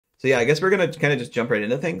So yeah, I guess we're gonna kind of just jump right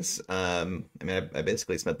into things. I mean, I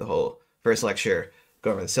basically spent the whole first lecture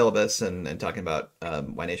going over the syllabus and talking about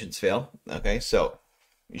why nations fail. Okay, so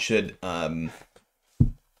you should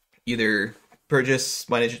either purchase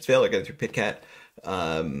Why Nations Fail or get it through PitCat,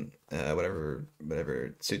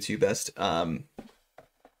 whatever suits you best, and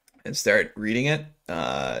start reading it.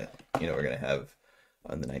 We're gonna have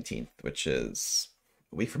on the 19th, which is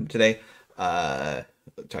a week from today,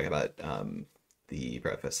 talking about the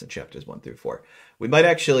preface in chapters 1 through 4. We might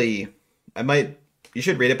actually, I might, you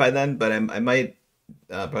should read it by then, but I might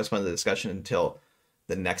postpone the discussion until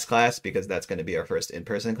the next class because that's going to be our first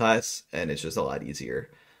in-person class, and it's just a lot easier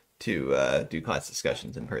to do class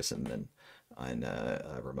discussions in person than on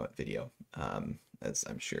a remote video, as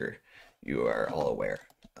I'm sure you are all aware.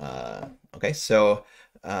 Okay, so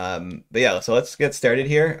but yeah, so let's get started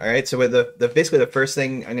here. All right, so with the basically the first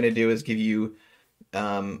thing I'm going to do is give you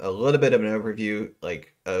a little bit of an overview,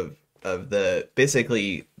 like of the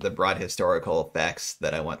basically the broad historical facts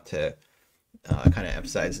that I want to kind of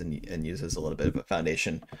emphasize and use as a little bit of a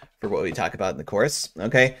foundation for what we talk about in the course.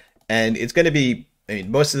 Okay, and it's going to be, I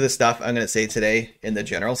mean, most of the stuff I'm going to say today in the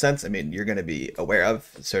general sense, I mean, you're going to be aware of,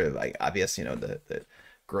 sort of like obvious, the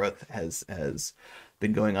growth has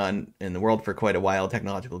been going on in the world for quite a while.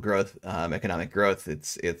 Technological growth, economic growth.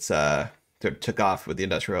 It's sort of took off with the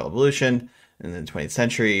Industrial Revolution in the 20th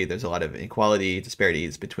century. There's a lot of inequality,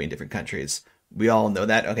 disparities between different countries. We all know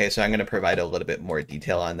that. Okay, so I'm going to provide a little bit more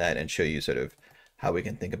detail on that and show you sort of how we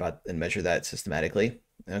can think about and measure that systematically.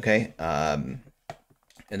 Okay, and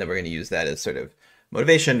then we're going to use that as sort of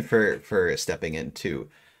motivation for stepping into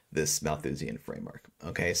this Malthusian framework.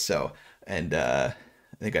 Okay, so and I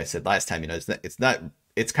think I said last time,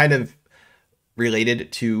 it's kind of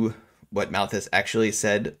related to what Malthus actually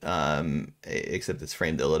said, except it's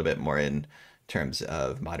framed a little bit more in terms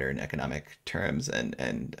of modern economic terms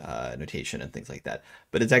and notation and things like that.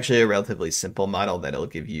 But it's actually a relatively simple model that'll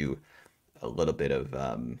give you a little bit of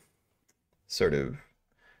sort of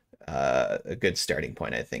a good starting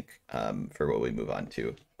point, I think, for what we move on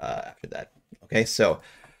to after that. Okay, so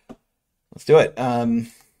let's do it.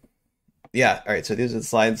 Yeah, all right, so these are the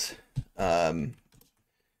slides.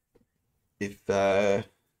 If they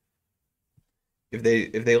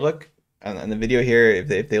look on the video here,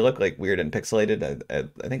 if they look like weird and pixelated, I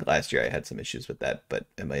think last year I had some issues with that, but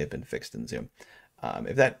it might have been fixed in Zoom.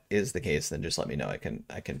 If that is the case, then just let me know. I can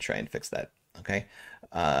try and fix that. Okay.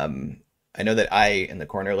 I know that I in the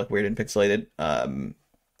corner look weird and pixelated,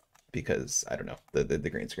 because I don't know, the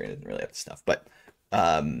green screen doesn't really have the stuff, but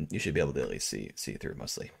you should be able to at least see through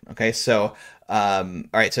mostly. Okay, so all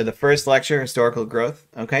right, so the first lecture, historical growth.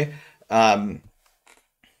 Okay,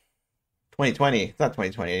 2020, it's not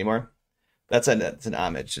 2020 anymore. That's an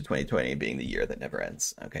homage to 2020 being the year that never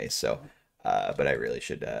ends. Okay, so but I really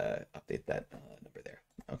should update that number there.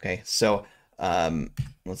 Okay, so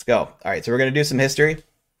let's go. All right, so we're gonna do some history.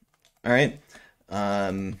 All right.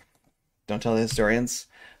 Don't tell the historians.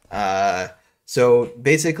 So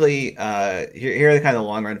basically, here are the kind of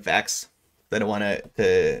long run facts that I want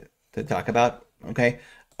to talk about. Okay.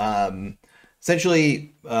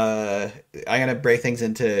 Essentially, I'm gonna break things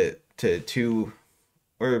into two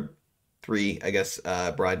or three, I guess,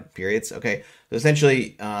 broad periods. Okay. So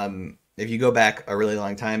essentially, if you go back a really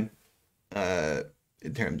long time,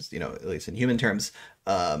 in terms, at least in human terms,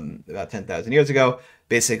 about 10,000 years ago,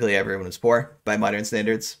 basically everyone was poor by modern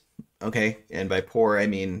standards. Okay, and by poor I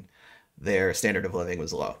mean their standard of living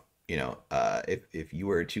was low. If you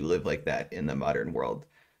were to live like that in the modern world,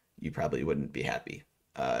 you probably wouldn't be happy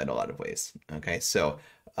in a lot of ways. Okay, so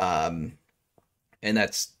and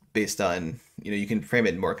that's based on, you can frame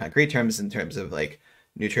it in more concrete terms in terms of like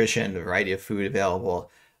nutrition, a variety of food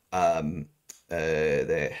available, the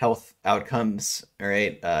health outcomes, all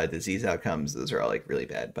right, disease outcomes, those are all like really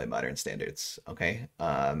bad by modern standards. Okay,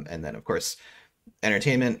 and then of course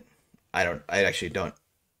entertainment. I actually don't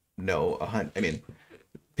know I mean,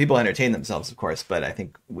 people entertain themselves, of course, but I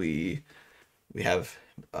think we have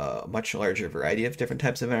a much larger variety of different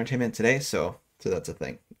types of entertainment today, so that's a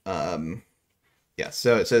thing. Yeah,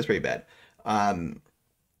 so it's pretty bad, and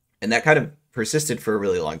that kind of persisted for a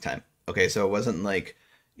really long time. Okay, so it wasn't like,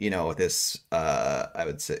 this I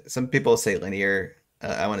would say, some people say linear,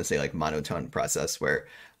 I want to say like monotone process where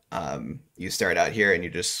you start out here and you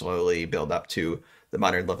just slowly build up to the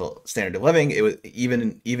modern level standard of living. It was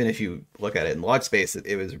even if you look at it in log space,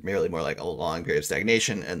 it was merely more like a long period of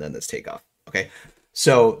stagnation and then this takeoff. Okay,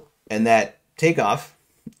 so and that takeoff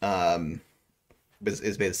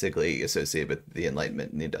is basically associated with the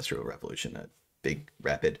Enlightenment and the Industrial Revolution, big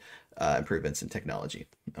rapid improvements in technology.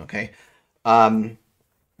 Okay,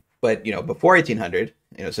 But, before 1800,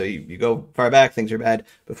 so you go far back, things are bad.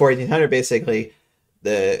 Before 1800, basically,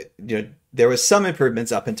 there was some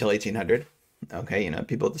improvements up until 1800. Okay,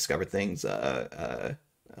 people discovered things,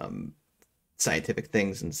 scientific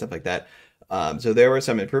things and stuff like that. So there were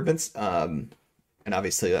some improvements, and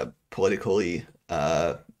obviously, politically,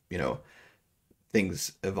 you know,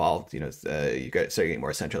 things evolved. You start getting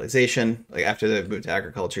more centralization. Like after the move to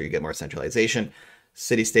agriculture, you get more centralization,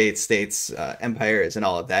 city-states, states, empires, and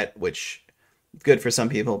all of that, which is good for some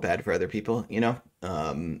people, bad for other people.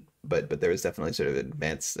 But there was definitely sort of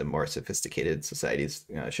advanced and more sophisticated societies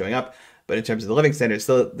showing up. But in terms of the living standards,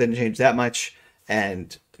 still didn't change that much,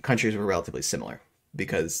 and countries were relatively similar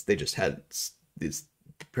because they just had these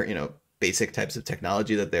basic types of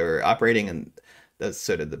technology that they were operating, and that's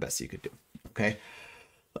sort of the best you could do. Okay.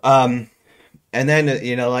 And then,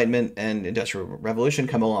 Enlightenment and Industrial Revolution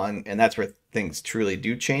come along, and that's where things truly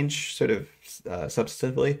do change sort of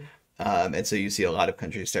substantively. And so you see a lot of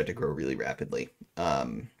countries start to grow really rapidly.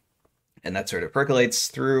 And that sort of percolates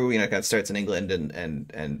through, kind of starts in England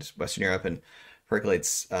and Western Europe and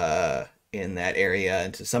percolates in that area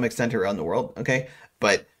and to some extent around the world. Okay.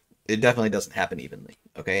 But it definitely doesn't happen evenly.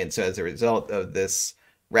 Okay. And so as a result of this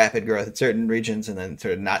rapid growth in certain regions and then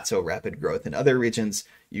sort of not so rapid growth in other regions,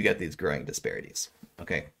 you get these growing disparities.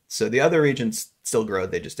 Okay. So the other regions still grow,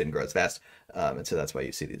 they just didn't grow as fast. And so that's why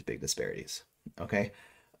you see these big disparities. Okay.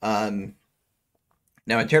 Now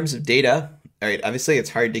in terms of data, all right, obviously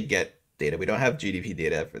it's hard to get data. We don't have GDP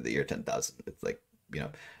data for the year 10,000. It's like,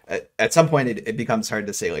 at some point it becomes hard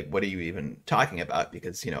to say, like, what are you even talking about?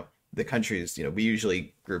 Because, the countries, we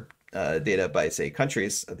usually group data by, say,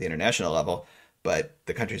 countries at the international level, but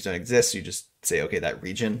the countries don't exist. You just say, okay, that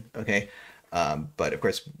region. Okay. But of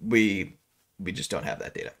course we just don't have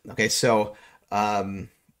that data. Okay. So,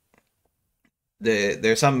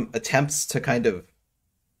 there's some attempts to kind of,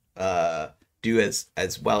 do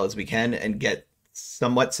as well as we can and get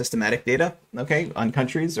somewhat systematic data, okay, on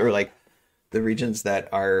countries or like the regions that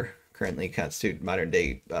are currently constitute modern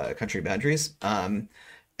day country boundaries. And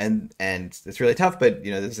it's really tough, but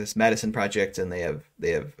there's this Maddison project, and they have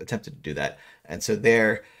attempted to do that. And so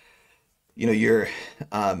there, you're,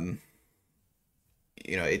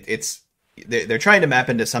 they're trying to map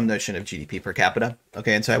into some notion of GDP per capita.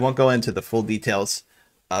 Okay, and so I won't go into the full details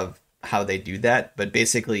of how they do that, but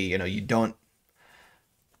basically, you don't.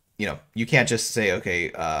 You can't just say, okay,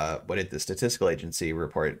 what did the statistical agency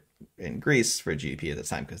report in Greece for GDP at the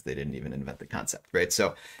time, because they didn't even invent the concept, right?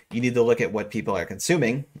 So you need to look at what people are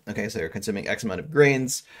consuming. Okay, so they're consuming X amount of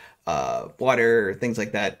grains, water, things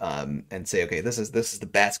like that, and say, okay, this is the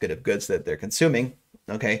basket of goods that they're consuming.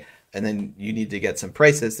 Okay, and then you need to get some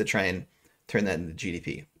prices to try and turn that into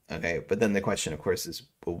GDP. Okay, but then the question, of course, is,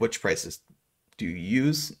 well, which prices do you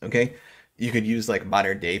use? Okay, you could use like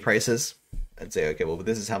modern day prices and say, okay, well,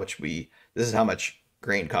 this is how much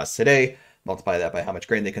grain costs today. Multiply that by how much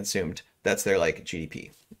grain they consumed. That's their like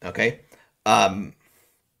GDP. Okay,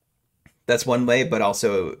 that's one way. But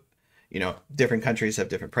also, different countries have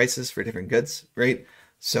different prices for different goods, right?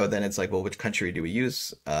 So then it's like, well, which country do we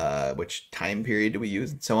use? Which time period do we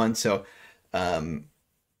use, and so on. So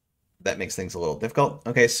that makes things a little difficult.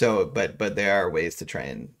 Okay, so but there are ways to try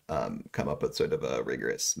and come up with sort of a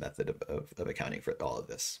rigorous method of accounting for all of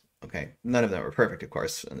this. Okay, none of them are perfect, of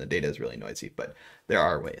course, and the data is really noisy, but there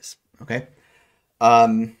are ways. Okay,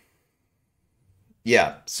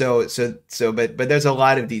 yeah. So, but there's a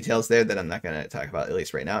lot of details there that I'm not going to talk about, at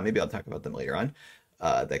least right now. Maybe I'll talk about them later on,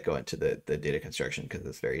 that go into the data construction, because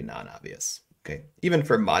it's very non-obvious. Okay, even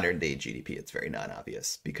for modern day GDP, it's very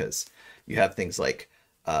non-obvious because you have things like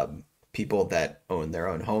people that own their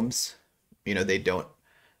own homes.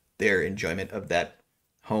 Their enjoyment of that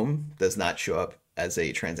home does not show up as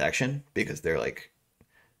a transaction, because they're like,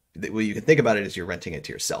 well, you can think about it as you're renting it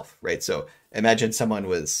to yourself, right? So imagine someone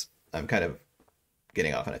was, I'm kind of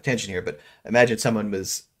getting off on a tangent here, but imagine someone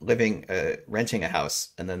was renting a house,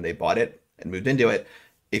 and then they bought it and moved into it.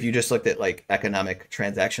 If you just looked at like economic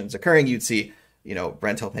transactions occurring, you'd see,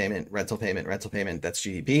 rental payment, that's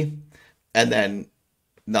GDP, and then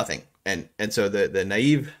nothing. And so the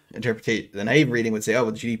naive reading would say, oh,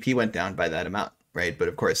 well, GDP went down by that amount, right? But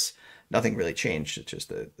of course, nothing really changed. It's just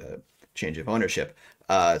the change of ownership.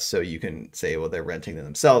 So you can say, well, they're renting them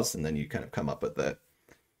themselves, and then you kind of come up with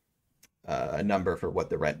a number for what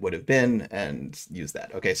the rent would have been and use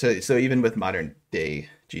that. Okay, so even with modern day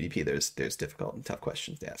GDP, there's difficult and tough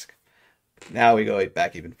questions to ask. Now we go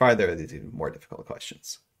back even farther, these even more difficult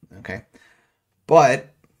questions. Okay, but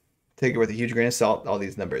take it with a huge grain of salt, all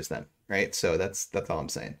these numbers then, right? So that's all I'm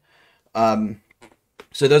saying.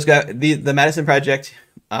 So those guys, the Maddison project,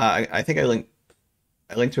 I think I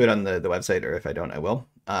I link to it on the website, or if I don't, I will.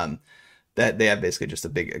 That they have basically just a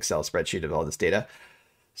big Excel spreadsheet of all this data.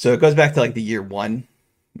 So it goes back to like the year one,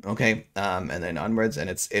 okay, and then onwards, and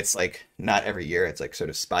it's like not every year, it's like sort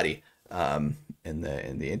of spotty in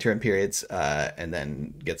the interim periods, and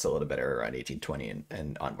then gets a little better around 1820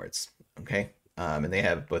 and onwards, okay, and they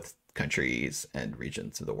have both countries and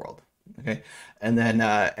regions of the world, okay, and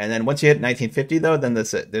then once you hit 1950 though, then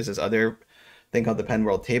there's this other thing called the Penn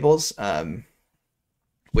World Tables,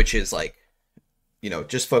 which is like,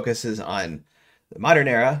 just focuses on the modern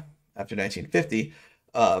era after 1950,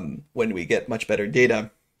 when we get much better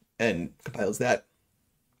data, and compiles that.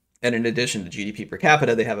 And in addition to GDP per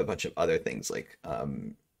capita, they have a bunch of other things like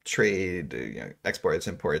trade, exports,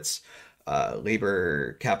 imports,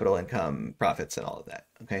 labor, capital income, profits, and all of that.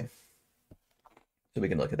 Okay, so we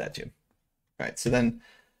can look at that too. All right, so then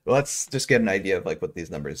let's just get an idea of like what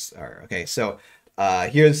these numbers are. Okay, so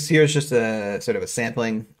here's just a sort of a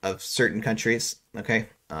sampling of certain countries. Okay,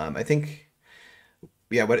 I think,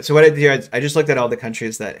 yeah. What I did here, I just looked at all the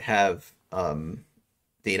countries that have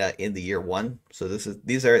data in the year one. So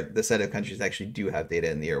these are the set of countries that actually do have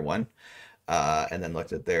data in the year one, and then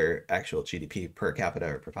looked at their actual GDP per capita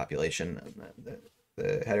or per population,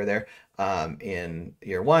 the header there, in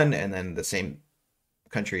year one, and then the same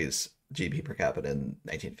countries GDP per capita in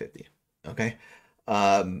 1950. Okay,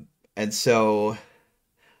 and so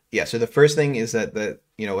yeah, so the first thing is that what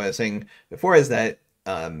I was saying before is that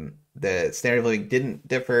the standard of living didn't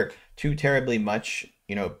differ too terribly much,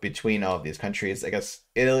 between all of these countries. I guess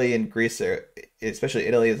Italy and Greece especially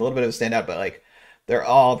Italy, is a little bit of a standout, but like they're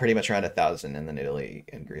all pretty much around 1,000, and then Italy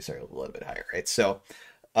and Greece are a little bit higher, right? So,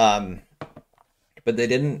 but they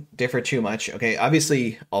didn't differ too much. Okay,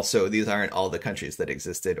 obviously, also these aren't all the countries that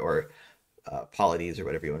existed, or polities, or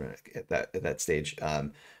whatever you want to at that stage.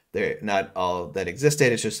 They're not all that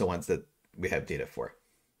existed. It's just the ones that we have data for.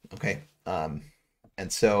 Okay. And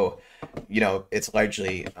so, it's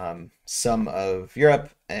largely some of Europe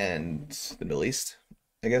and the Middle East,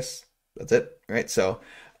 I guess. That's it, right? So,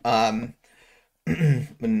 North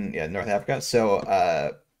Africa.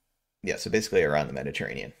 So, so basically around the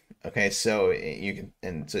Mediterranean. Okay, so you can,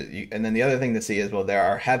 and then the other thing to see is, well,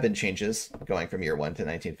 have been changes going from year one to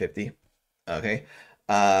 1950. Okay,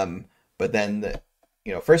 but then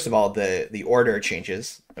first of all, the order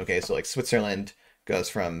changes. Okay, so like Switzerland goes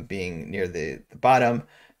from being near the bottom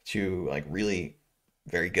to like really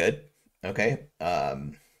very good. Okay.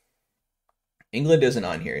 England isn't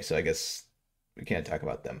on here, so I guess we can't talk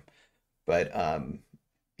about them. But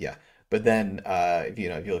yeah. But then if you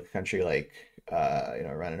look at a country like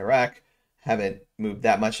Iran and Iraq, haven't moved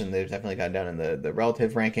that much, and they've definitely gone down in the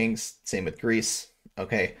relative rankings. Same with Greece.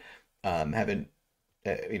 Okay. Haven't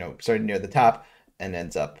started near the top and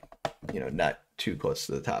ends up not too close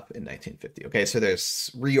to the top in 1950. Okay, so there's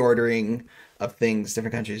reordering of things.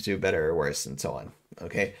 Different countries do better or worse, and so on.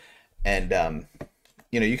 Okay, and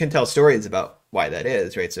you can tell stories about why that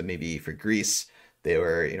is, right? So maybe for Greece,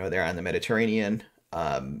 they're on the Mediterranean.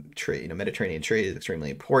 Trade, Mediterranean trade is extremely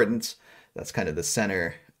important. That's kind of the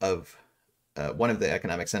center of one of the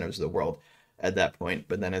economic centers of the world at that point.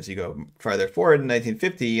 But then as you go farther forward in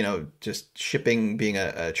 1950, just shipping being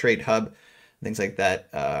a trade hub, things like that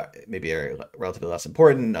maybe are relatively less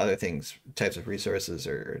important. Other things, types of resources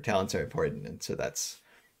or talents are important, and so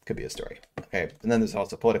could be a story. Okay, and then there's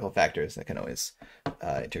also political factors that can always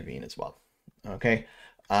intervene as well. Okay,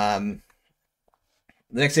 the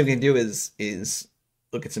next thing we can do is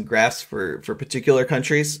look at some graphs for particular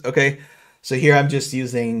countries. Okay, so here I'm just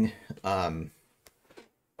using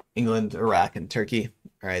England, Iraq, and Turkey.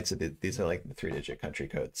 All right, so these are like the 3-digit country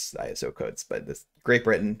codes, ISO codes. But this Great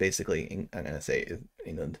Britain, basically, I'm gonna say is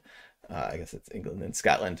England. I guess it's England and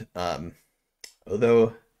Scotland.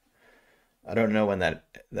 Although I don't know when that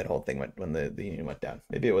whole thing went, when the union went down.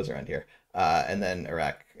 Maybe it was around here. And then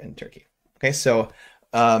Iraq and Turkey. Okay, so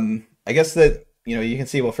I guess that you can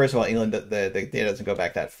see. Well, first of all, England, the data doesn't go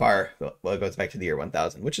back that far. Well, it goes back to the year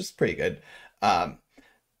 1000, which is pretty good. I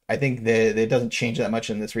think it doesn't change that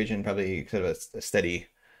much in this region. Probably sort of a steady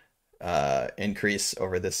increase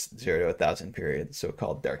over this 0 to 1000 period, the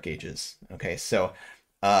so-called Dark Ages. Okay, so,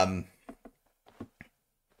 but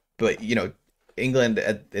England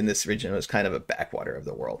in this region was kind of a backwater of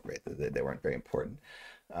the world, right? They weren't very important.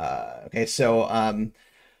 Okay, so,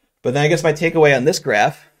 but then I guess my takeaway on this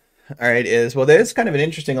graph, all right, is, well, there's kind of an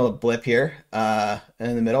interesting little blip here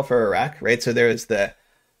in the middle for Iraq, right? So there was the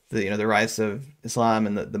rise of Islam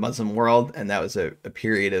and the Muslim world, and that was a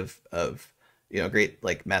period of great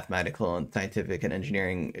like mathematical and scientific and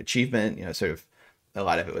engineering achievement. Sort of a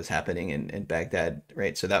lot of it was happening in Baghdad,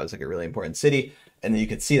 right? So that was like a really important city. and then you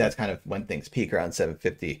could see that's kind of when things peak around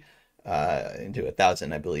 750 into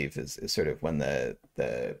 1,000, I believe, is sort of when the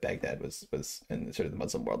Baghdad was in sort of the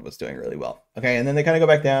Muslim world was doing really well. Okay, and then they kind of go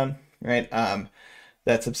back down, right?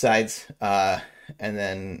 That subsides, and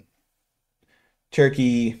then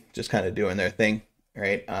Turkey just kind of doing their thing,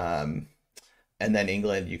 right? And then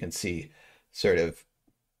England, you can see sort of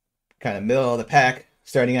kind of middle of the pack,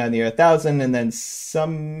 starting out in the year 1,000, and then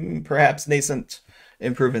some perhaps nascent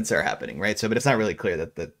improvements are happening, right? So, but it's not really clear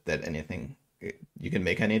that anything you can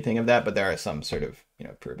make anything of that, but there are some sort of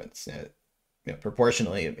improvements,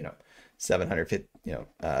 proportionally, 750,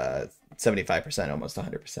 75%, almost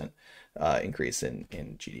 100% increase in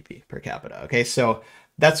GDP per capita. Okay, so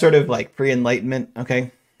that's sort of like pre-Enlightenment.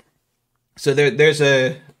 Okay, so there's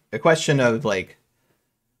a question of like,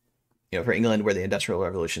 for England, where the Industrial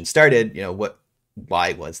Revolution started,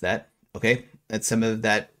 why was that? Okay, and some of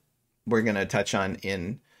that we're going to touch on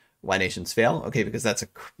in Why Nations Fail. Okay, because that's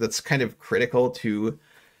kind of critical to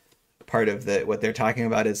part of what they're talking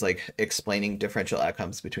about is like explaining differential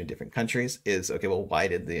outcomes between different countries. Is okay, well, why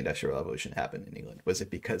did the Industrial Revolution happen in England? Was it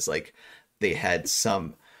because like they had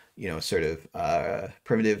some sort of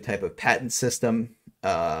primitive type of patent system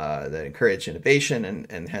that encouraged innovation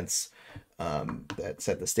and hence that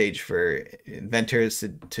set the stage for inventors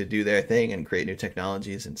to do their thing and create new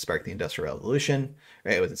technologies and spark the Industrial Revolution,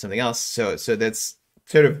 right? Was it something else? So that's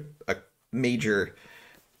sort of a major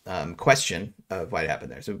question of why it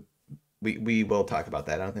happened there. So we will talk about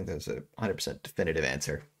that. I don't think there's a 100% definitive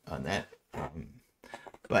answer on that.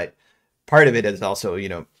 But part of it is also,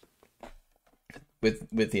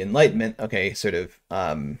 with the Enlightenment, okay, sort of,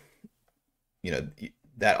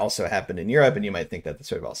 that also happened in Europe, and you might think that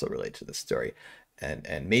sort of also relate to the story,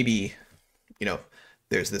 and maybe,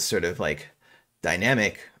 there's this sort of like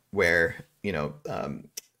dynamic where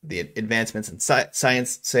the advancements in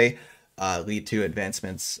science, say, lead to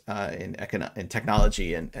advancements in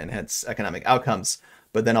technology and hence economic outcomes,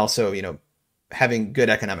 but then also having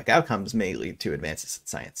good economic outcomes may lead to advances in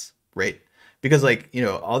science, right? Because like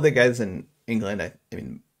all the guys in England, I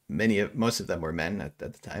mean, most of them were men at the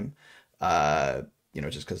time.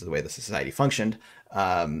 Just because of the way the society functioned,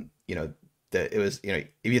 it was, if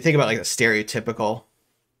you think about like a stereotypical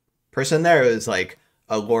person there, it was like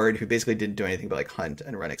a lord who basically didn't do anything but like hunt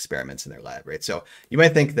and run experiments in their lab, right? So you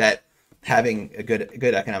might think that having a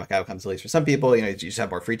good economic outcomes, at least for some people, you just have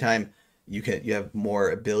more free time. You have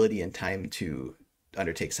more ability and time to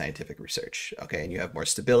undertake scientific research, okay, and you have more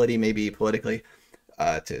stability, maybe politically,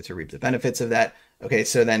 to reap the benefits of that. Okay,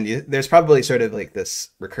 so then there's probably sort of like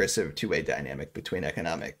this recursive two-way dynamic between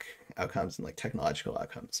economic outcomes and like technological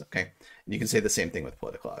outcomes. Okay, and you can say the same thing with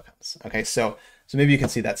political outcomes. Okay, so maybe you can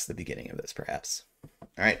see that's the beginning of this, perhaps.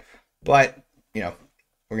 All right, but we're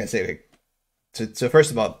gonna say, okay, so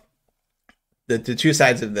first of all, the two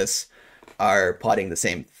sides of this are plotting the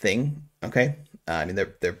same thing. Okay, I mean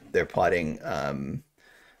they're plotting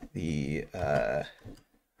the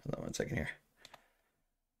hold on one second here.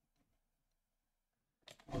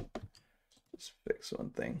 Just fix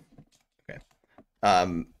one thing. Okay.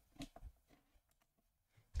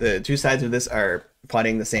 The two sides of this are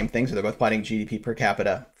plotting the same thing. So they're both plotting GDP per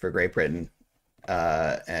capita for Great Britain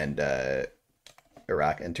and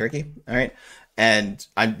Iraq and Turkey. All right. And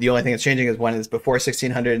the only thing that's changing is one is before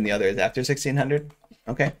 1600 and the other is after 1600.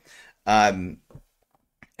 Okay. And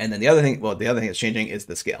then the other thing that's changing is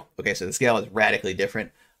the scale. Okay. So the scale is radically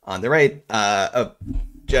different on the right.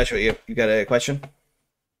 Joshua, you got a question?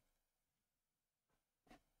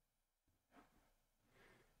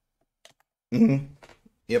 Mm-hmm.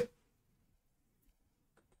 Yep.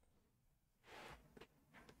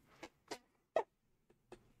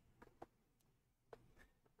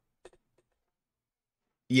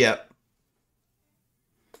 Yep.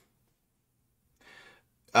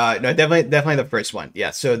 No, definitely the first one.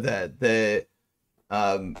 Yeah. So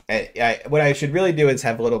what I should really do is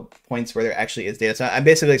have little points where there actually is data. So I'm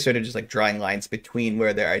basically sort of just like drawing lines between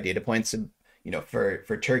where there are data points. And,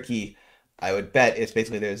 for Turkey, I would bet it's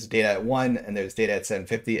basically there's data at 1 and there's data at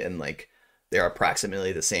 750 and like they're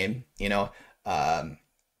approximately the same,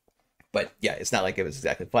 but yeah, it's not like it was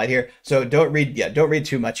exactly flat here. So don't read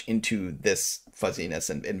too much into this fuzziness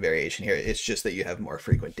and variation here. It's just that you have more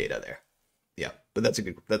frequent data there. Yeah, but that's a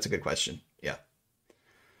good question. Yeah.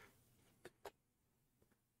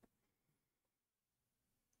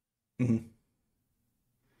 Mhm.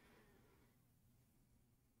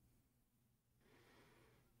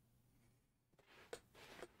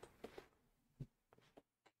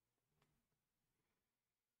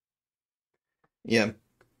 Yeah.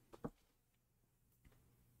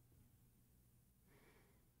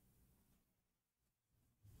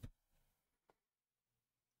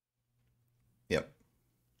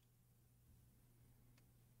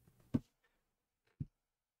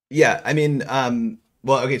 Yeah, I mean,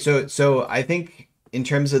 well, okay, so I think in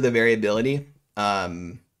terms of the variability,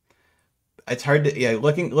 um, it's hard to, yeah,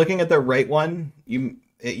 looking at the right one, I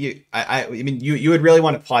mean, you would really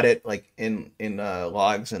want to plot it like in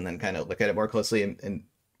logs and then kind of look at it more closely, and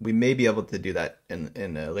we may be able to do that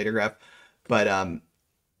in a later graph, but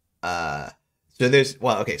uh, so there's,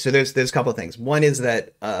 well, okay, so there's a couple of things. One is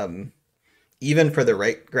that even for the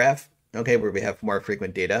right graph, okay, where we have more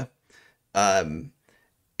frequent data, um,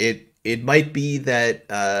 it might be that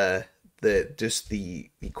the just the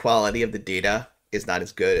quality of the data is not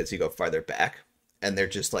as good as you go farther back, and they're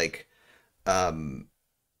just like um,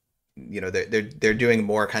 they're doing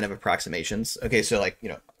more kind of approximations. Okay, so like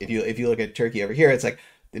if you look at Turkey over here, it's like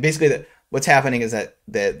basically what's happening is that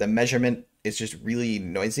the measurement is just really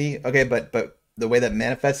noisy. Okay, but the way that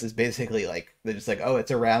manifests is basically like they're just like, oh, it's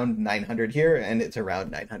around 900 here and it's around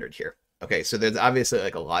 900 here. Okay, so there's obviously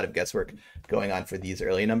like a lot of guesswork going on for these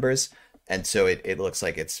early numbers, and so it looks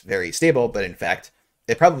like it's very stable, but in fact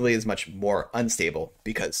it probably is much more unstable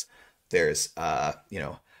because there's uh,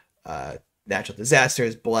 natural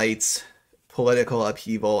disasters, blights, political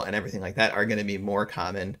upheaval, and everything like that are going to be more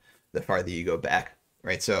common the farther you go back,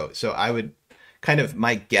 right? So I would kind of,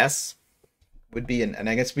 my guess would be, and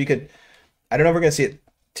I guess we could, I don't know if we're going to see it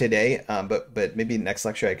today, but maybe next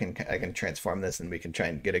lecture I can transform this and we can try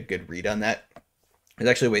and get a good read on that. There's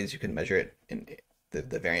actually ways you can measure it in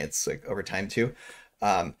the variance like over time too.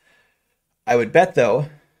 Um, I would bet though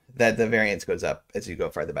that the variance goes up as you go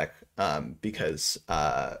farther back, because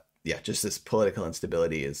yeah, just this political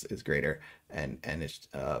instability is greater, and it's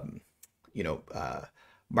you know uh,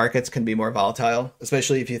 markets can be more volatile,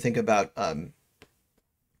 especially if you think about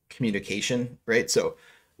communication, right? So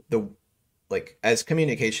the like as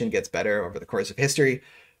communication gets better over the course of history,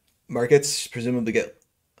 markets presumably get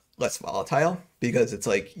less volatile because it's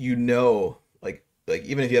like like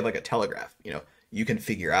even if you have like a telegraph, you can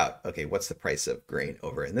figure out, okay, what's the price of grain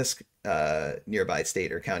over in this nearby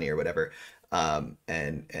state or county or whatever, and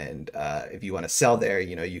if you want to sell there,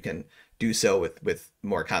 you can do so with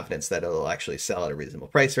more confidence that it'll actually sell at a reasonable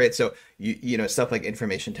price, right? So stuff like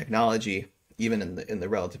information technology, even in the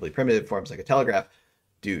relatively primitive forms like a telegraph,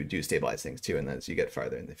 do stabilize things too. And then as you get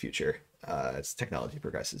farther in the future, as technology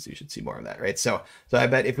progresses, you should see more of that, right? So I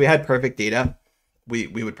bet if we had perfect data, we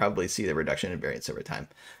would probably see the reduction in variance over time.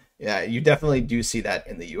 Yeah, you definitely do see that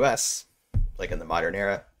in the U.S., like in the modern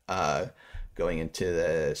era, going into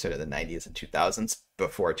the sort of the 90s and 2000s,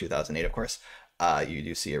 before 2008, of course. You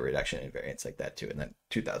do see a reduction in variance like that too, and then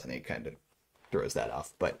 2008 kind of throws that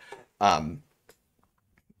off. But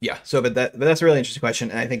yeah, so but that's a really interesting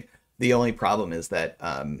question, and I think the only problem is that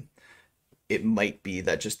it might be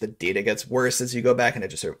that just the data gets worse as you go back, and it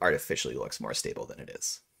just sort of artificially looks more stable than it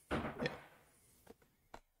is. Yeah, does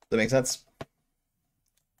that make sense?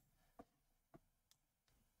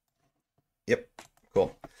 Yep,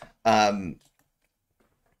 cool. Um,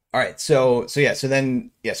 all right, so on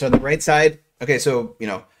the right side, okay, so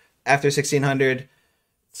after 1600,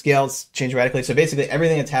 scales change radically. So basically,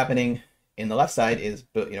 everything that's happening in the left side is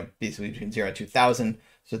basically between 0 and 2000.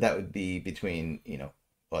 So that would be between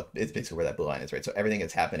well, it's basically where that blue line is, right? So everything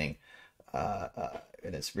that's happening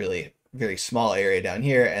in this really very small area down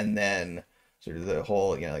here, and then sort of the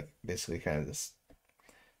whole like basically kind of this,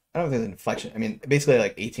 I don't know if there's an inflection. I mean, basically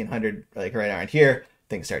like 1800, like right around here,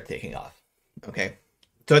 things start taking off. Okay,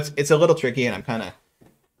 so it's a little tricky, and I'm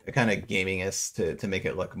kind of gaming this to make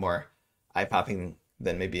it look more eye popping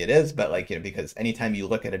than maybe it is. But like because anytime you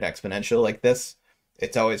look at an exponential like this,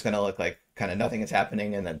 it's always going to look like kind of nothing is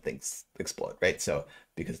happening, and then things explode, right? So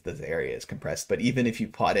because this area is compressed. But even if you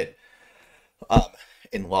plot it um,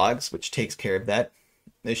 in logs, which takes care of that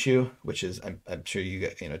issue, which is I'm sure you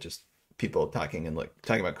get just people talking and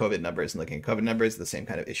talking about COVID numbers and looking at COVID numbers, the same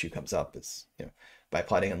kind of issue comes up. Is by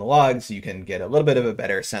plotting in the logs, you can get a little bit of a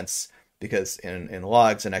better sense, because in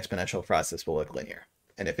logs an exponential process will look linear,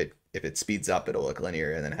 and if it speeds up, it'll look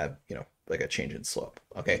linear and then have like a change in slope.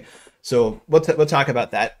 Okay, so we'll talk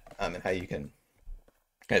about that, and how you can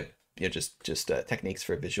kind of just techniques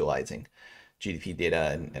for visualizing GDP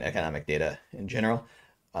data and economic data in general.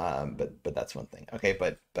 But that's one thing. Okay,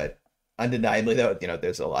 but undeniably though,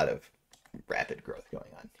 there's a lot of rapid growth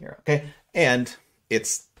going on here. Okay, and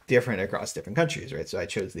it's different across different countries, right? So I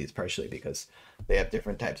chose these partially because they have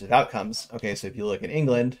different types of outcomes. Okay, so if you look at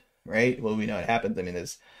England, right, well, we know what happens. I mean,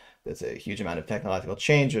 there's a huge amount of technological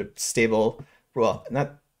change, a stable, well,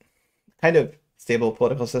 not kind of stable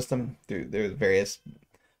political system through various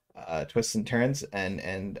twists and turns, and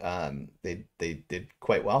they did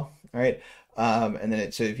quite well. All right, and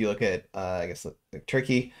then so if you look at I guess like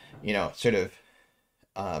Turkey, sort of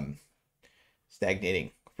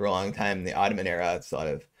stagnating for a long time. In the Ottoman era, it's a lot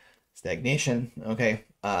of stagnation. Okay.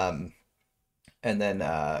 And then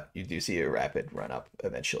you do see a rapid run up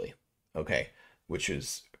eventually. Okay. Which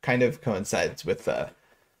is kind of coincides with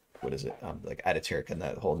what is it? Like Ataturk and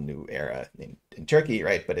that whole new era in Turkey,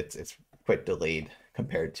 right? But it's quite delayed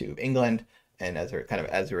compared to England. And as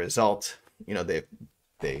a result, the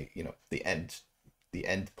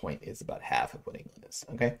end point is about half of what England is.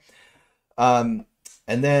 Okay.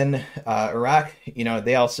 And then Iraq, they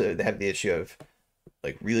have the issue of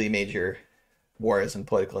like really major wars and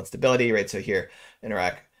political instability, right? So here in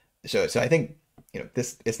Iraq, so I think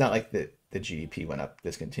this, it's not like the GDP went up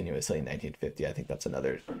discontinuously in 1950. I think that's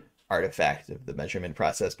another artifact of the measurement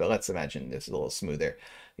process. But let's imagine this is a little smoother.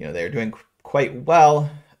 They're doing quite well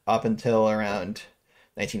up until around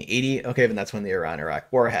 1980. Okay, but that's when the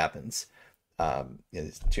Iran-Iraq war happens.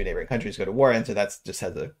 These two neighboring countries go to war, and so that's just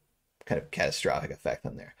has a kind of catastrophic effect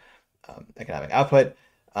on their economic output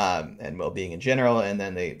and well-being in general. And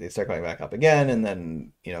then they start going back up again, and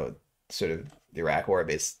then sort of the Iraq war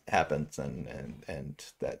base happens, and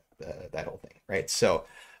that whole thing, right? So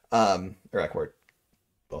Iraq war,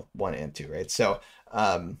 both 1 and 2, right? So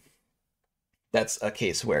that's a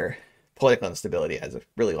case where political instability has a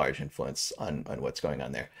really large influence on what's going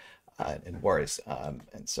on there in wars,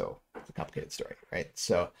 and so it's a complicated story, right?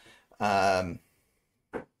 So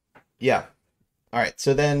yeah, all right.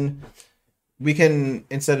 So then we can,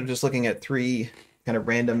 instead of just looking at 3 kind of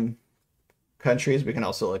random countries, we can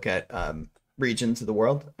also look at regions of the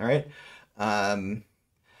world. All right.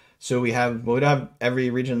 So we don't have every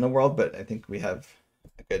region in the world, but I think we have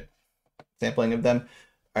a good sampling of them.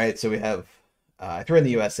 All right. So we have, I threw in the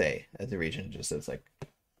USA as a region, just as like,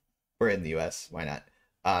 we're in the US, why not?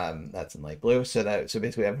 That's in light blue. So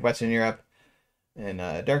basically we have Western Europe in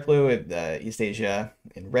dark blue, East Asia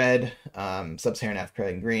in red, Sub-Saharan Africa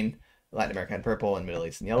in green, Latin America in purple, and Middle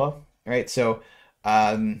East in yellow. All right. So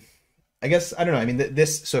I guess, I don't know. I mean,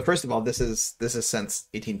 so first of all, this is since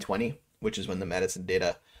 1820, which is when the Maddison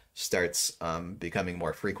data starts becoming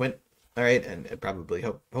more frequent. All right. And probably,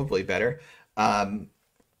 hopefully better. And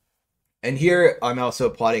here I'm also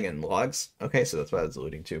plotting in logs. Okay. So that's what I was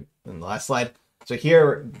alluding to in the last slide. So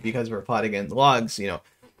here, because we're plotting in logs,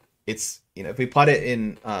 it's, if we plot it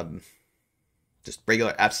in just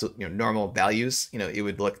regular absolute, normal values, it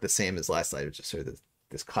would look the same as last slide, which is sort of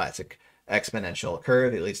this classic exponential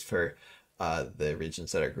curve, at least for the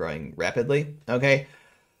regions that are growing rapidly. Okay.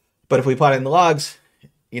 But if we plot in the logs,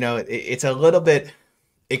 it's a little bit,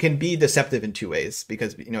 it can be deceptive in 2 ways,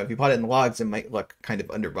 because, if you plot it in the logs, it might look kind of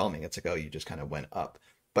underwhelming. It's like, oh, you just kind of went up.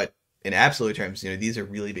 But in absolute terms, these are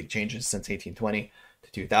really big changes since 1820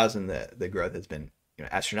 to 2000. The growth has been,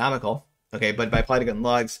 astronomical. Okay. But by plotting in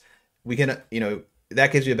logs, we can,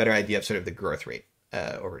 that gives you a better idea of sort of the growth rate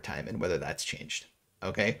over time and whether that's changed.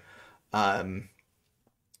 Okay. And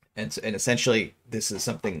essentially, this is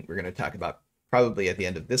something we're going to talk about probably at the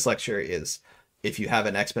end of this lecture, is if you have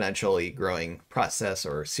an exponentially growing process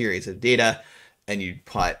or series of data and you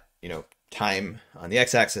plot, time on the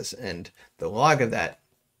x-axis and the log of that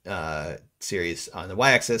series on the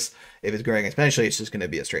y-axis, if it's growing exponentially, it's just going to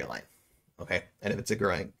be a straight line. Okay. And if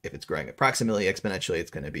it's growing approximately exponentially, it's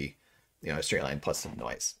going to be, a straight line plus some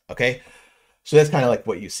noise. Okay. So that's kind of like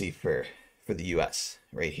what you see for the US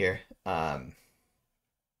right here. That's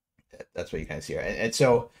what you kind of see here. And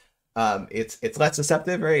so it's less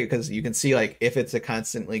deceptive, right? Because you can see, like, if it's a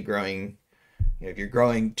constantly growing, if you're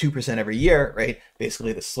growing 2% every year, right?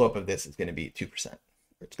 Basically the slope of this is going to be 2%, or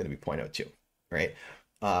it's going to be 0.02, right?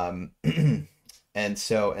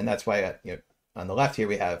 And that's why, on the left here,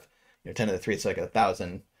 we have, 10 to the 3, it's like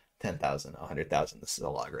 1,000, 10,000, 100,000. This is a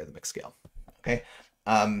logarithmic scale. Okay.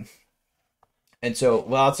 And so,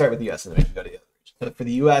 well, I'll start with the US and then we can go to the other region. So for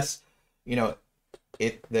the US,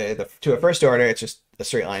 to a first order, it's just a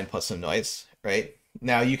straight line plus some noise, right?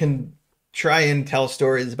 Now you can try and tell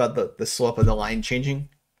stories about the slope of the line changing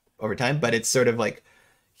over time, but it's sort of like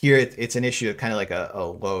here, it's an issue of kind of like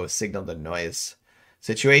a low signal to noise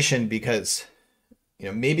situation, because,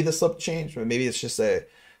 maybe the slope changed, or maybe it's just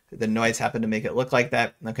the noise happened to make it look like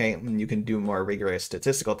that. Okay. And you can do more rigorous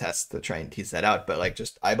statistical tests to try and tease that out, but like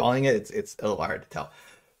just eyeballing it, it's a little hard to tell.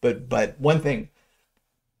 But one thing,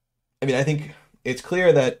 I think it's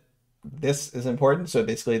clear that this is important. So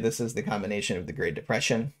basically this is the combination of the Great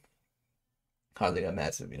Depression causing a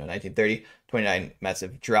massive, 1930, 29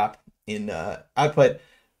 massive drop in output,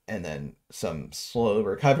 and then some slow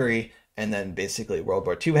recovery. And then basically World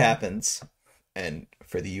War II happens. And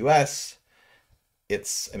for the US,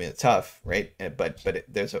 it's tough, right? But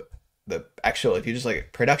there's the actual, if you just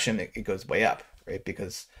like production, it goes way up, right?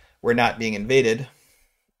 Because we're not being invaded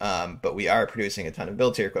but we are producing a ton of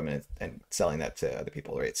military equipment and selling that to other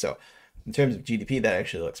people, right? So in terms of GDP, that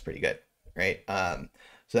actually looks pretty good, right?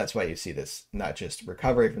 So that's why you see this not just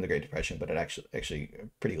recovery from the Great Depression, but an actually a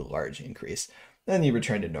pretty large increase. Then you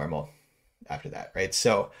return to normal after that, right?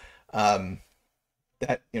 So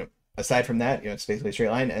that, aside from that, it's basically a straight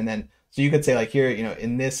line. And then, so you could say like here,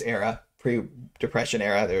 in this era, pre-depression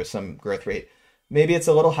era, there was some growth rate. Maybe it's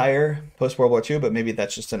a little higher post-World War II, but maybe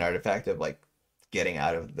that's just an artifact of like getting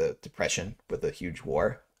out of the depression with a huge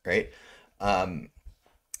war, right? And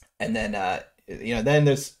then, then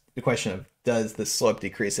there's the question of, does the slope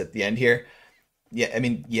decrease at the end here? Yeah, I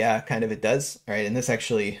mean, yeah, kind of it does, right? And this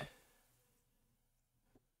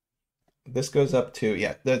goes up to,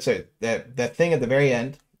 yeah, sorry, that thing at the very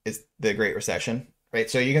end is the Great Recession, right?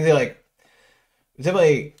 So you can see like, it's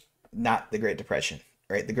definitely not the Great Depression,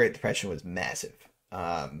 right? The Great Depression was massive.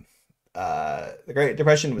 The Great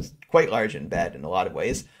Depression was quite large and bad in a lot of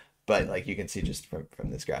ways, but like you can see just from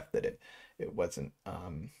this graph that it wasn't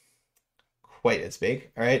quite as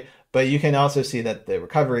big, all right? But you can also see that the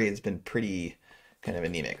recovery has been pretty kind of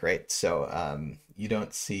anemic, right? So you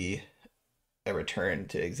don't see a return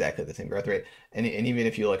to exactly the same growth rate. And even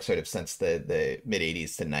if you look sort of since the mid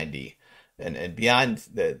 80s to 90 and beyond,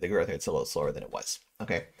 the growth rate's a little slower than it was.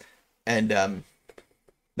 Okay. And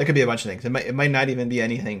there could be a bunch of things. It might not even be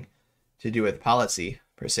anything to do with policy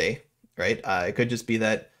per se, right? It could just be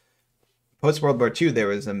that post World War II, there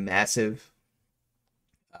was a massive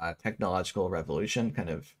technological revolution, kind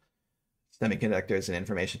of semiconductors and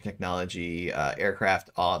information technology, aircraft,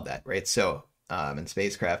 all of that, right? So, and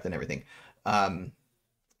spacecraft and everything.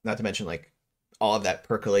 Not to mention like all of that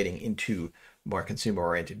percolating into more consumer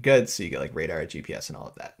oriented goods. So you get like radar, GPS, and all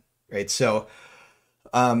of that, right? So,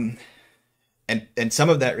 and some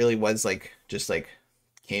of that really was like just like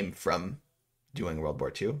came from doing World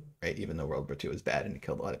War II, right? Even though World War II was bad and it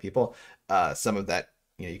killed a lot of people, some of that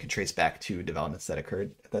you can trace back to developments that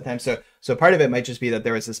occurred at that time. So part of it might just be that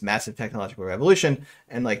there was this massive technological revolution,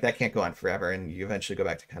 and like that can't go on forever, and you eventually go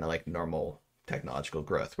back to kind of like normal technological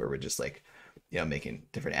growth where we're just like making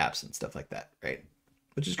different apps and stuff like that, right?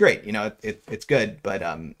 Which is great, it's good, but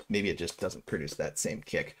maybe it just doesn't produce that same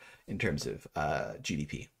kick in terms of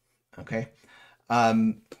GDP. Okay.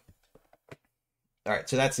 All right,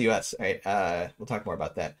 so that's the US. All right, we'll talk more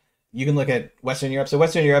about that. You can look at Western Europe. So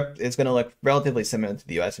Western Europe is going to look relatively similar to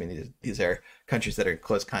the US. I mean, these are countries that are in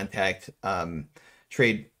close contact,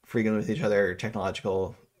 trade frequently with each other,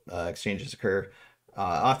 technological exchanges occur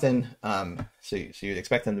often. So you'd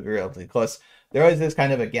expect them to be relatively close. There always is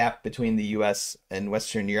kind of a gap between the US and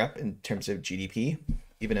Western Europe in terms of GDP,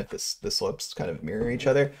 even if the slopes kind of mirror each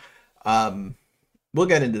other. We'll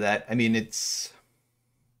get into that. I mean,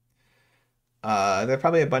 there are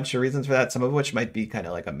probably a bunch of reasons for that, some of which might be kind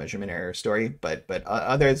of like a measurement error story, but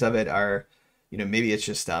others of it are, maybe it's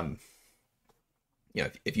just,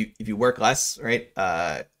 if you work less, right,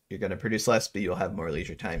 you're going to produce less, but you'll have more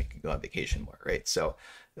leisure time. You can go on vacation more, right? So,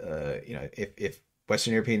 if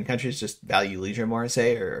Western European countries just value leisure more,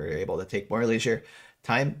 say, or are able to take more leisure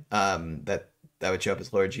time, that would show up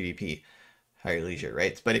as lower GDP, higher leisure,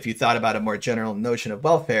 right? But if you thought about a more general notion of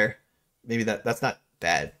welfare, maybe that's not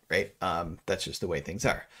bad, right? That's just the way things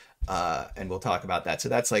are. And we'll talk about that. So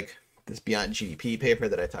that's like this Beyond GDP paper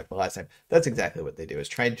that I talked about last time. That's exactly what they do, is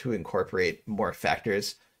trying to incorporate more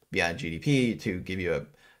factors beyond GDP to give you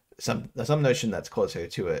some notion that's closer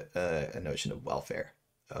to a notion of welfare,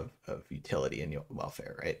 of utility and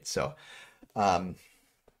welfare, right? So,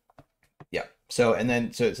 yeah. So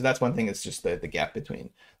that's one thing, is just the gap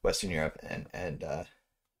between Western Europe and the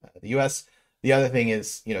US. The other thing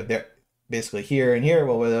is, they're basically here and here.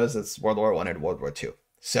 Well, with those, it's World War I and World War II.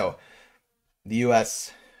 So the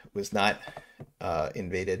US was not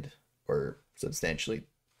invaded or substantially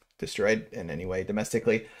destroyed in any way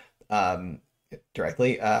domestically,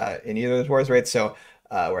 directly in either of those wars, right? So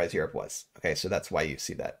whereas Europe was. Okay, so that's why you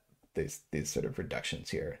see that these sort of reductions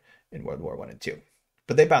here in World War I and II.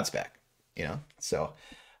 But they bounce back, So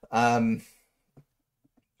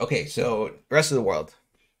okay, so the rest of the world,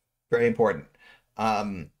 very important.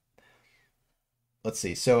 Let's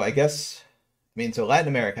see. So I guess, so Latin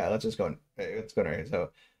America, let's go in here.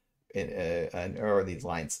 So or these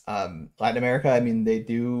lines. Latin America,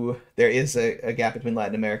 there is a gap between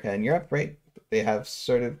Latin America and Europe, right? They have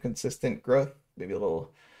sort of consistent growth, maybe a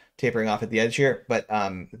little tapering off at the edge here, but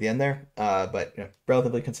at the end there, but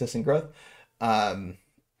relatively consistent growth. And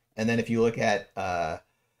then if you look at,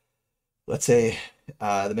 let's say,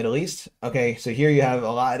 the Middle East, okay, so here you have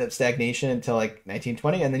a lot of stagnation until like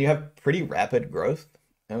 1920, and then you have pretty rapid growth,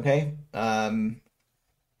 okay,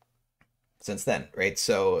 since then, right?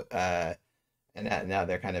 So, and now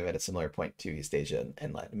they're kind of at a similar point to East Asia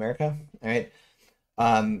and Latin America. All right.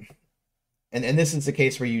 Um, and this is the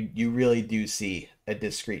case where you really do see a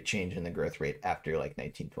discrete change in the growth rate after like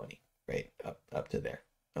 1920, right? Up to there.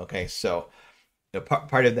 Okay, so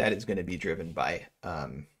part of that is going to be driven by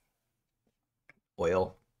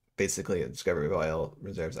oil, basically the discovery of oil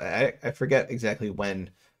reserves. I forget exactly when,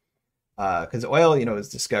 because oil, is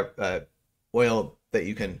discovered. Oil that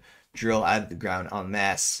you can drill out of the ground en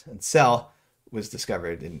masse and sell was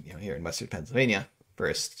discovered in here in Western Pennsylvania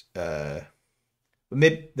first.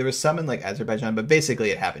 Maybe there was some in like Azerbaijan, but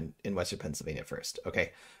basically it happened in Western Pennsylvania first.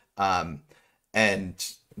 Okay.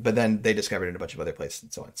 But then they discovered it in a bunch of other places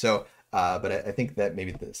and so on. So, but I think that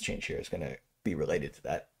maybe this change here is going to be related to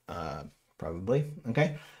that, probably.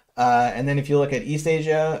 Okay. And then if you look at East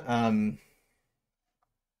Asia,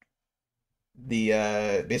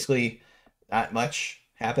 basically not much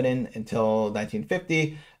happening until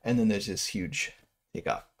 1950, and then there's this huge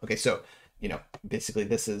takeoff. Okay, so basically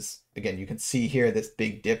this is, again, you can see here this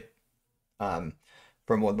big dip from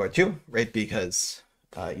World War II, right? Because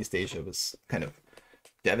East Asia was kind of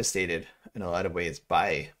devastated in a lot of ways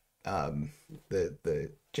by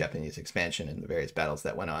the Japanese expansion and the various battles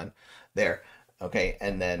that went on there. Okay,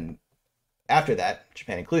 and then after that,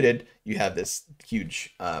 Japan included, you have this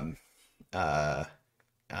huge amount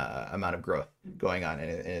of growth going on, and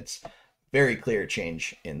it's very clear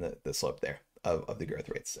change in the slope there of the growth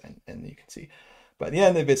rates, and you can see by the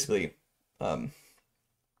end they basically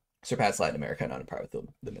surpassed Latin America and on a par with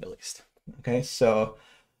the Middle East. Okay, so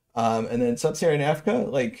and then Sub-Saharan Africa,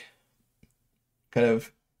 like kind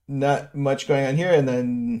of not much going on here, and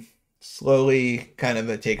then slowly kind of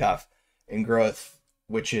a takeoff in growth,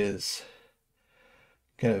 which is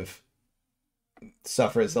kind of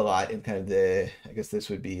suffers a lot in kind of I guess this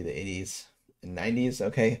would be the 80s and 90s.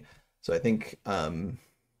 Okay, so I think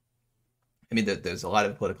there's a lot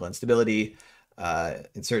of political instability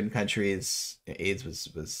in certain countries. AIDS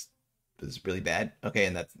was really bad. Okay,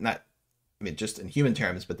 and that's not, just in human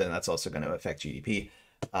terms, but then that's also going to affect GDP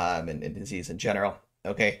and disease in general.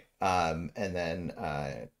 Okay, and then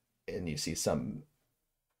and you see some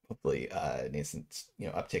hopefully nascent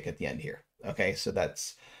uptick at the end here. Okay, so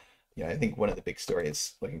that's I think one of the big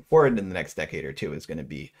stories looking forward in the next decade or two is going to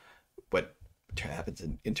be what happens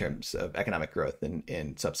in terms of economic growth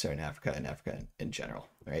in Sub-Saharan Africa and Africa in general,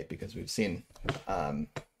 right? Because we've seen a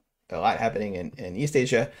lot happening in East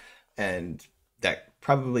Asia, and that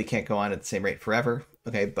probably can't go on at the same rate forever.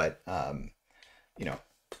 Okay, but I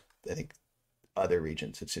think other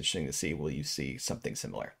regions, it's interesting to see, will you see something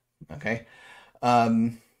similar? Okay. All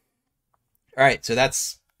right, so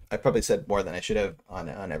I probably said more than I should have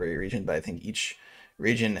on every region, but I think each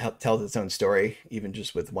region tells its own story, even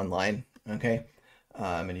just with one line. Okay,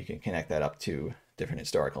 and you can connect that up to different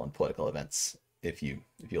historical and political events if you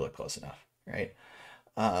look close enough, right?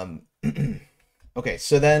 Okay,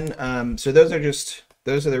 so then so those are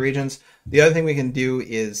the regions. The other thing we can do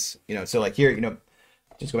is so like here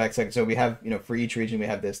just go back a second. So we have for each region we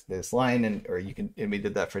have this line, and we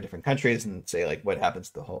did that for different countries and say like what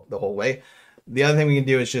happens the whole way. The other thing we can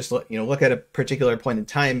do is just look at a particular point in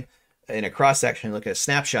time in a cross section, look at a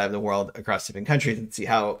snapshot of the world across different countries and see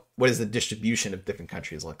what does the distribution of different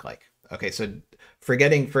countries look like. Okay, so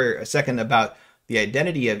forgetting for a second about the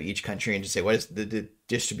identity of each country and just say what does the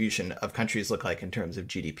distribution of countries look like in terms of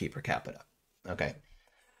GDP per capita. Okay,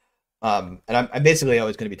 and I'm basically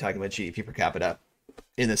always going to be talking about GDP per capita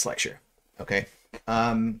in this lecture. Okay,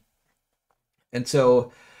 and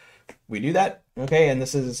so we do that. Okay, and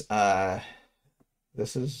this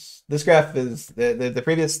graph is the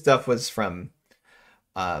previous stuff was from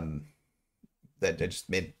that I just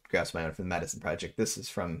made graphs of my own from the Maddison project. This is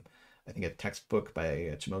from I think a textbook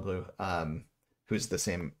by Acemoglu, who's the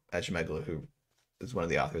same Acemoglu who is one of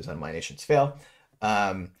the authors on Why Nations Fail.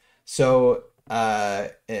 So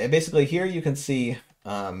basically here you can see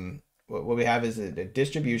what we have is a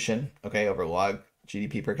distribution, okay, over log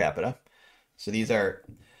GDP per capita. So these are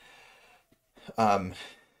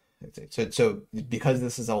so because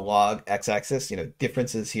this is a log x-axis,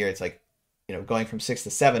 differences here, it's like going from 6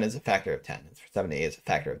 to 7 is a factor of 10, and 7 to 8 is a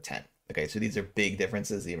factor of 10. Okay, so these are big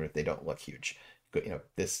differences even if they don't look huge.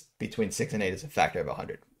 This between 6 and 8 is a factor of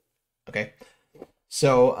 100. Okay,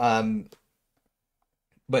 so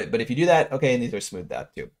but if you do that, okay, and these are smoothed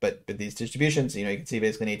out too, but these distributions, you can see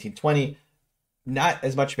basically in 1820 not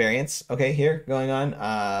as much variance, okay, here going on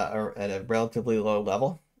or at a relatively low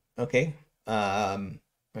level. Okay,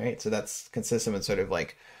 right, so that's consistent with sort of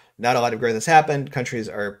like not a lot of growth has happened. Countries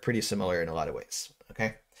are pretty similar in a lot of ways.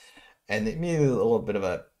 Okay, and maybe a little bit of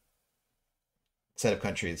a set of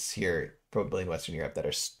countries here probably in Western Europe, that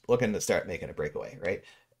are looking to start making a breakaway, right?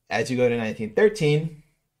 As you go to 1913,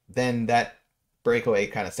 then that breakaway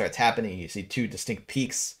kind of starts happening. You see two distinct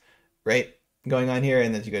peaks, right, going on here,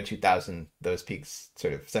 and then as you go to 2000, those peaks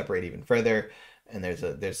sort of separate even further, and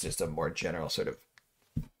there's just a more general sort of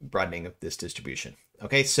broadening of this distribution.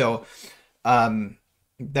 Okay, so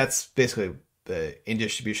that's basically in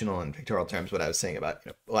distributional and pictorial terms what I was saying about,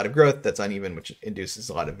 you know, a lot of growth that's uneven, which induces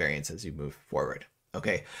a lot of variance as you move forward.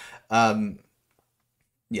 Okay,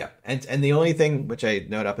 yeah, and the only thing which I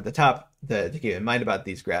note up at the top to keep in mind about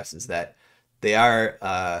these graphs is that they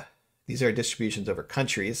are these are distributions over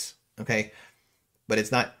countries. Okay, but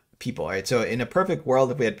it's not people, right? So in a perfect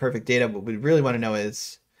world, if we had perfect data, what we really want to know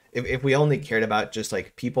is if we only cared about just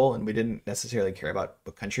like people and we didn't necessarily care about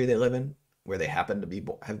what country they live in, where they happen to be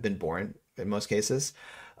have been born in most cases,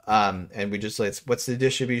 and we just like, what's the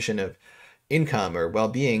distribution of income or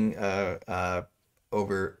well-being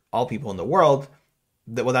over all people in the world?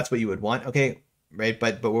 Well, that's what you would want, okay, right?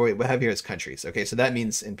 But what we have here is countries, okay? So that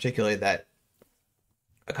means in particular that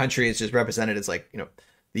a country is just represented as like, you know,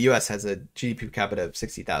 the U.S. has a GDP per capita of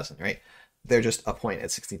 60,000, right? They're just a point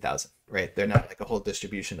at 60,000, right? They're not like a whole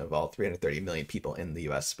distribution of all 330 million people in the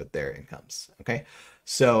U.S. with their incomes, okay?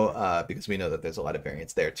 So because we know that there's a lot of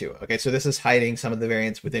variance there too, okay? So this is hiding some of the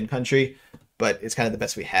variance within country, but it's kind of the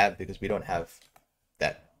best we have because we don't have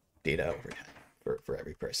that data over time for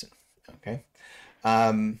every person, okay?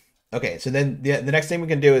 Okay, so then the next thing we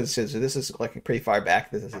can do is, so this is like pretty far back.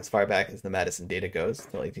 This is as far back as the Maddison data goes,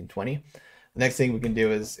 until 1820. The next thing we can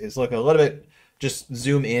do is look a little bit, just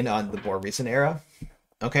zoom in on the more recent era,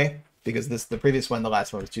 okay? Because the previous one, the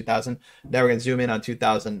last one was 2000. Now we're going to zoom in on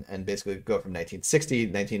 2000 and basically go from 1960,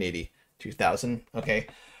 1980, 2000, okay?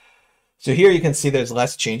 So here you can see there's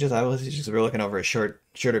less changes. Obviously, just we're looking over a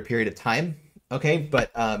shorter period of time, okay?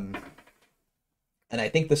 But and I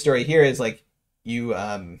think the story here is like you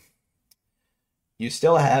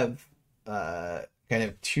still have kind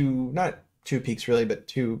of not two peaks really, but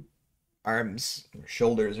two arms or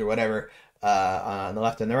shoulders or whatever on the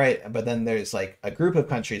left and the right. But then there's like a group of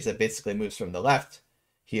countries that basically moves from the left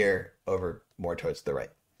here over more towards the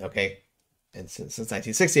right. Okay, and since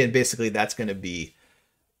 1960, and basically that's going to be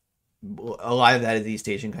a lot of that is East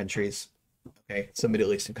Asian countries. Okay, some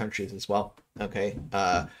Middle Eastern countries as well. Okay,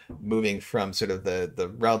 moving from sort of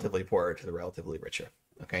the relatively poor to the relatively richer.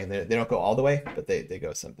 Okay, they don't go all the way, but they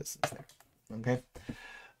go some distance there. Okay.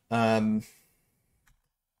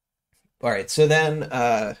 All right. So then,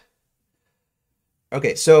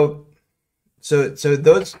 okay. So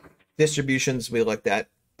those distributions we looked at.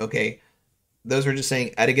 Okay, those were just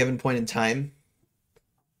saying at a given point in time,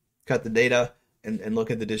 cut the data and look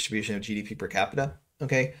at the distribution of GDP per capita.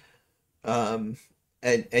 Okay. And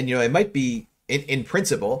you know, it might be in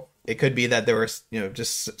principle, it could be that there were, you know,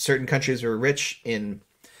 just certain countries were rich in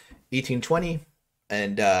 1820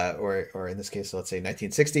 and or in this case, let's say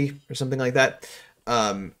 1960 or something like that.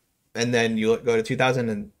 And then you go to 2000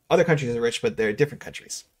 and other countries are rich, but they're different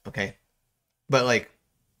countries. Okay. But like,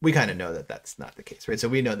 we kind of know that that's not the case, right? So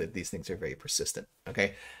we know that these things are very persistent.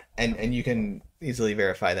 Okay. And you can easily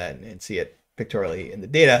verify that and see it pictorially in the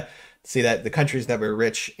data, see that the countries that were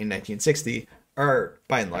rich in 1960 are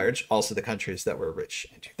by and large also the countries that were rich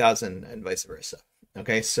in 2000 and vice versa.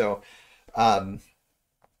 Okay. So,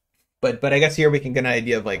 but I guess here we can get an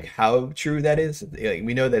idea of like how true that is. Like,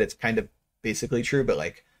 we know that it's kind of basically true, but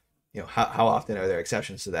like, you know, how often are there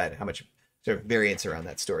exceptions to that? How much sort of variance around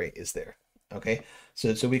that story is there? Okay,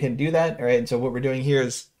 so we can do that. All right, and so what we're doing here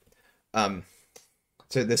is, so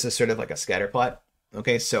this is sort of like a scatter plot.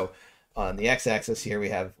 Okay, so on the x-axis here we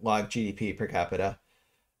have log GDP per capita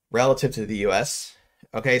relative to the U.S.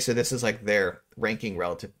 Okay, so this is like their ranking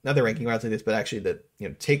relative, not their ranking relative to this, but actually you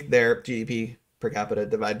know, take their GDP per capita,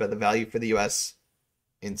 divide by the value for the U.S.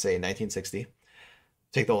 in say 1960,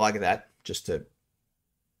 take the log of that just to,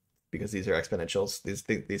 because these are exponentials, these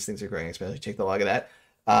things are growing exponentially, take the log of that.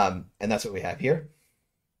 And that's what we have here.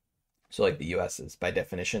 So like the US is by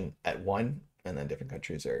definition at 1, and then different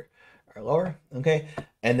countries are lower. Okay.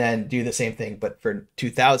 And then do the same thing, but for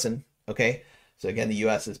 2000. Okay. So again, the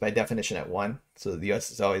US is by definition at 1. So the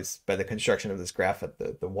US is always by the construction of this graph at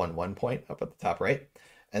the 1 point up at the top right.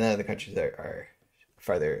 And then the countries are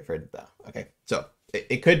farther down. Okay. So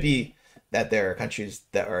it could be that there are countries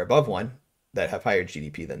that are above 1 that have higher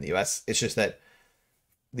GDP than the US. It's just that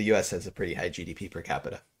the US has a pretty high GDP per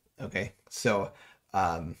capita. Okay. So,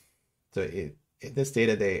 in this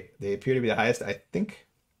data, they appear to be the highest, I think.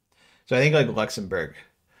 So I think like Luxembourg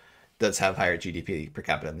does have higher GDP per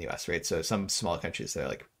capita than the US, right? So some small countries that are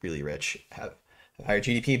like really rich have higher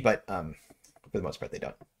GDP, but for the most part, they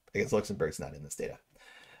don't. I guess Luxembourg's not in this data.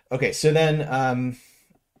 Okay, so then,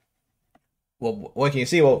 well, what can you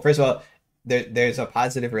see? Well, first of all, there's a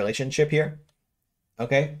positive relationship here,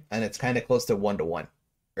 okay, and it's kind of close to 1 to 1,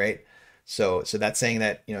 right? So that's saying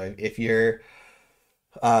that, if you're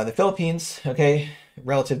the Philippines, okay,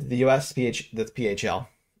 relative to the U.S., that's PHL.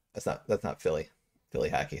 That's not Philly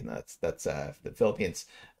hockey. That's the Philippines.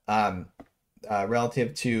 Um,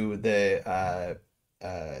 Relative to the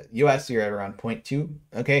US, you're at around point 0.2,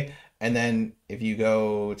 okay? And then if you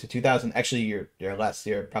go to 2000, actually you're less.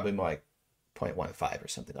 You're probably more like 0.15 or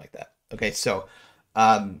something like that. Okay, so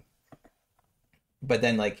um but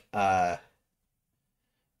then like yeah,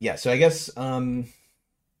 so I guess how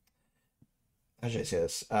should I say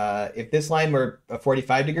this? If this line were a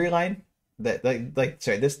 45-degree line, that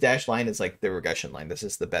sorry, this dashed line is like the regression line. This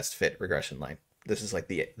is the best fit regression line. This is like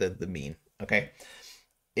the mean, okay?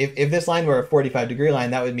 If this line were a 45-degree line,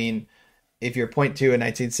 that would mean if you're 0.2 in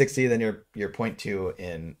 1960, then you're 0.2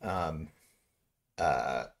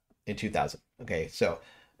 in 2000. Okay, so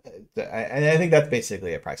I think that's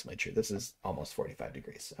basically approximately true. This is almost 45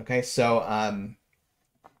 degrees. Okay, so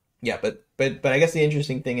yeah, but I guess the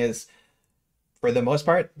interesting thing is, for the most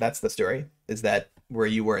part, that's the story. Is that where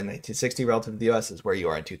you were in 1960 relative to the U.S. is where you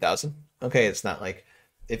are in 2000. Okay, it's not like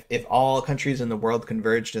if all countries in the world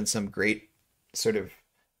converged in some great sort of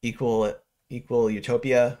equal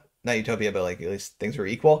utopia, not utopia, but like at least things were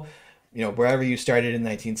equal. Wherever you started in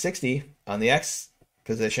 1960 on the X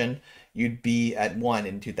position, you'd be at 1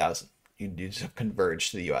 in 2000. You'd just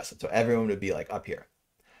converge to the US. And so everyone would be like up here,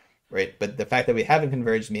 right? But the fact that we haven't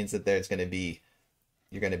converged means that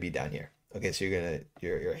you're going to be down here. Okay, so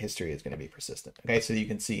your history is going to be persistent. Okay, so you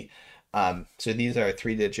can see, so these are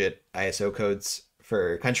 3-digit ISO codes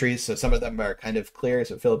for countries. So some of them are kind of clear.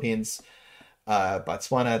 So Philippines,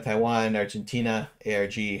 Botswana, Taiwan, Argentina,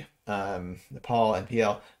 ARG, Nepal,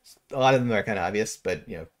 NPL. A lot of them are kind of obvious, but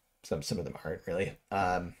some of them aren't really.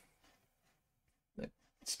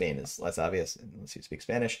 Spain is less obvious unless you speak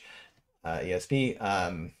Spanish.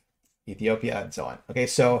 ESP, Ethiopia, and so on. Okay,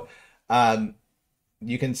 so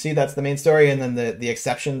you can see that's the main story, and then the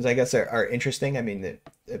exceptions, I guess, are interesting. I mean,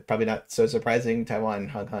 probably not so surprising. Taiwan,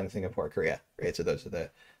 Hong Kong, Singapore, Korea, right? So those are the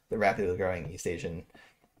rapidly growing East Asian,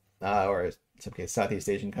 or in some cases Southeast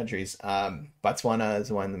Asian countries. Botswana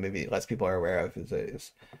is one that maybe less people are aware of.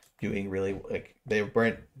 Is doing really, like, they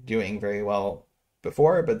weren't doing very well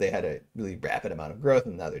before, but they had a really rapid amount of growth,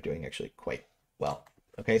 and now they're doing actually quite well.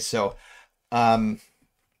 Okay, so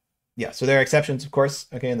yeah, so there are exceptions, of course,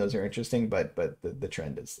 okay, and those are interesting, but the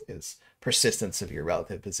trend is persistence of your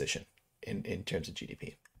relative position in terms of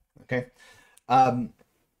GDP. Okay.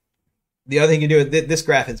 The other thing you do, this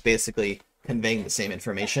graph is basically conveying the same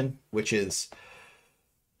information, which is,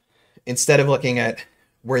 instead of looking at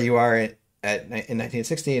where you are in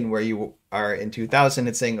 1960 and where you are in 2000,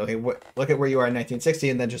 it's saying, okay, look at where you are in 1960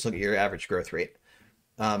 and then just look at your average growth rate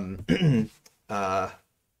between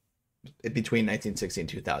 1960 and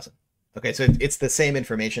 2000. Okay, so it's the same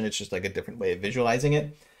information, it's just like a different way of visualizing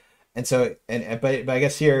it. And so, but I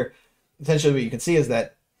guess here, essentially what you can see is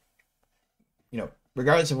that,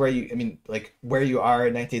 regardless of where you are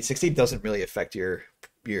in 1960 doesn't really affect your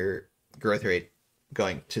growth rate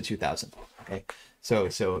going to 2000. Okay,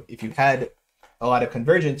 so if you had a lot of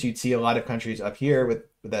convergence, you'd see a lot of countries up here with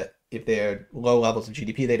that. If they are low levels of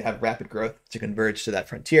GDP, they'd have rapid growth to converge to that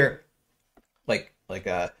frontier, like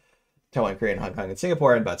Taiwan, Korea, and Hong Kong, and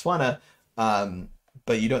Singapore, and Botswana.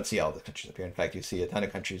 But you don't see all the countries up here. In fact, you see a ton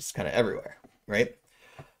of countries kind of everywhere, right?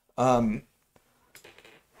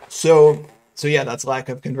 So yeah, that's lack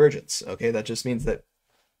of convergence. Okay, that just means that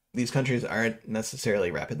these countries aren't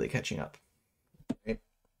necessarily rapidly catching up. Right?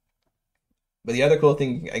 But the other cool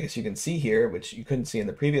thing, I guess, you can see here, which you couldn't see in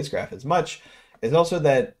the previous graph as much, is also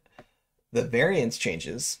that the variance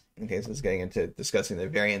changes. Okay, so this is getting into discussing the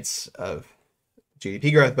variance of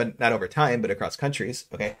GDP growth, but not over time, but across countries.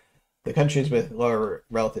 Okay, the countries with lower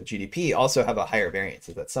relative GDP also have a higher variance.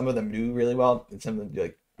 Is that some of them do really well, and some of them do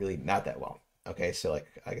like really not that well. Okay, so like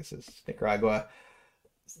I guess it's Nicaragua,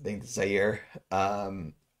 I think Zaire,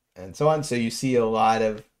 and so on. So you see a lot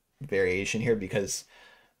of variation here because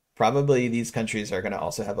probably these countries are going to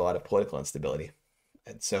also have a lot of political instability,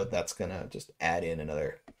 and so that's going to just add in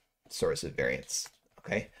another source of variance.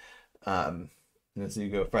 Okay. And as you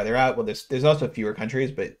go farther out, well, there's also fewer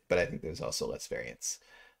countries, but I think there's also less variance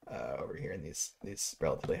over here in these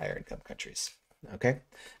relatively higher income countries. Okay,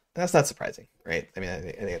 that's not surprising, right? I mean, I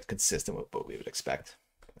think it's consistent with what we would expect,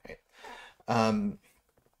 right?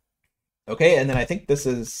 Okay, and then I think this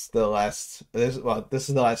is the last. This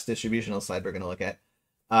is the last distributional slide we're going to look at.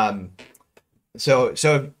 So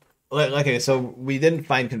we didn't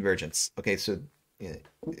find convergence. Okay, so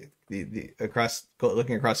the across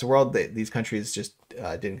looking across the world, these countries just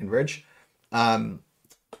didn't converge.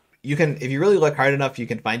 You can, if you really look hard enough, you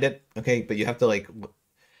can find it. Okay, but you have to like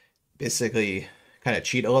basically kind of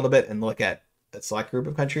cheat a little bit and look at a select group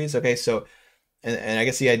of countries. Okay, so and I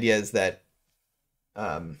guess the idea is that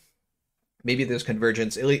maybe there's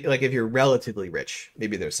convergence. Like if you're relatively rich,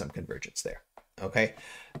 maybe there's some convergence there. Okay,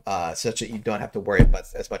 such that you don't have to worry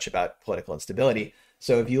as much about political instability.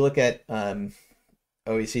 So if you look at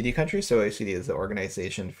OECD countries, so OECD is the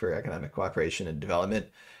Organization for Economic Cooperation and Development.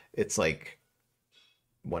 It's like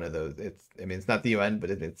one of those. It's not the UN, but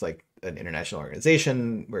it's like an international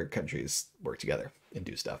organization where countries work together and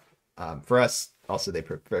do stuff. For us, also,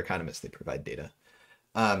 for economists, they provide data.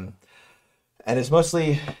 And it's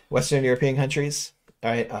mostly Western European countries, all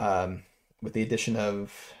right, with the addition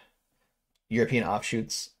of European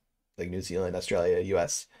offshoots like New Zealand, Australia,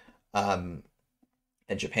 US, and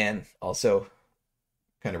Japan also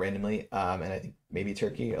kind of randomly, and I think maybe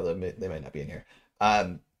Turkey, although they might not be in here.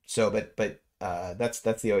 That's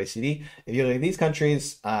the OECD. If you look at these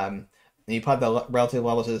countries, and you plot the relative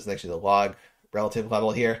levels, this is actually the log relative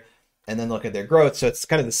level here, and then look at their growth. So it's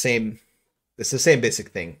kind of the same. It's the same basic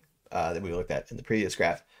thing that we looked at in the previous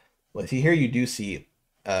graph. Well, here you do see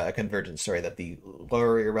a convergence story that the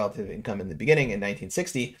lower your relative income in the beginning in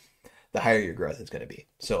 1960, the higher your growth is going to be.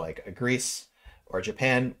 So like a Greece or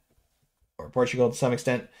Japan or Portugal to some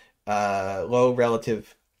extent, low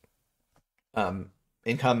relative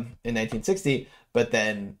income in 1960, but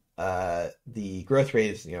then the growth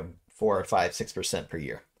rate is 4, 5, 6% per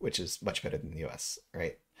year, which is much better than the US,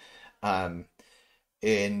 right? And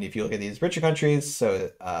if you look at these richer countries,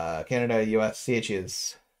 so Canada, US, CH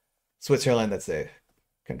is Switzerland, that's a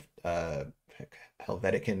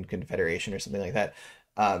Helvetican Confederation or something like that.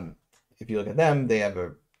 If you look at them, they have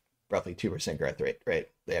a roughly 2% growth rate, right?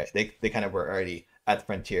 They kind of were already at the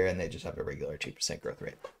frontier, and they just have a regular 2% growth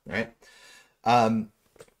rate, right?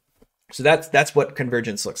 So that's what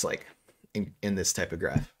convergence looks like in this type of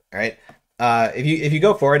graph, all right? If you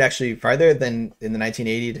go forward actually farther than in the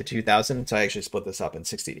 1980 to 2000, so I actually split this up in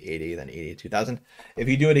 60 to 80, then 80 to 2000. If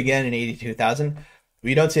you do it again in 80 to 2000,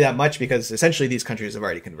 we don't see that much because essentially these countries have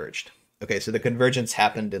already converged. Okay, so the convergence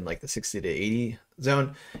happened in like the 60 to 80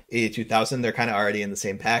 zone. 80 to 2000, they're kind of already in the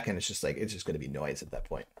same pack, and it's just going to be noise at that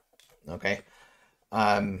point. Okay,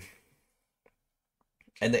 and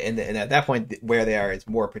at that point, where they are is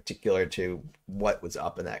more particular to what was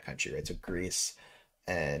up in that country, right? So Greece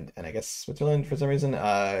and I guess Switzerland, for some reason,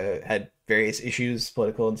 had various issues,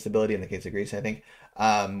 political instability in the case of Greece, I think.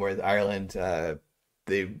 Whereas Ireland, I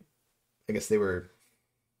guess they were,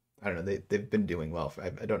 I don't know, they've been doing well.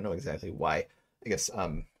 I don't know exactly why. I guess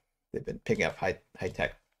they've been picking up high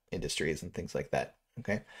tech industries and things like that.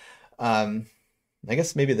 Okay, I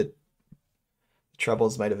guess maybe the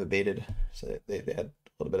troubles might have abated, so they had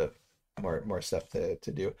a little bit of more stuff to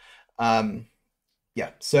do. Yeah,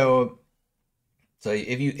 so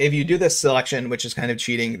if you do this selection, which is kind of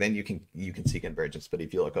cheating, then you can see convergence. But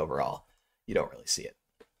if you look overall, you don't really see it.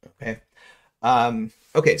 Okay.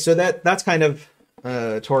 Okay, so that's kind of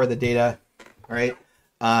tour of the data. All right.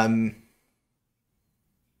 I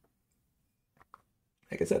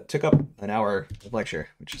guess that took up an hour of lecture,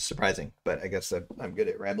 which is surprising, but I guess I'm good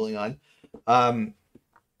at rambling on.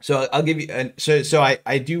 So I'll give you, so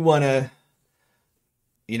I do want to,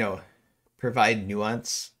 provide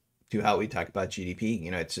nuance to how we talk about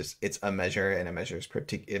GDP. It's a measure, and it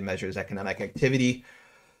measures economic activity,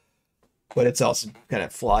 but it's also kind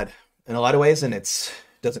of flawed in a lot of ways, and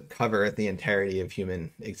doesn't cover the entirety of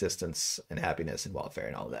human existence and happiness and welfare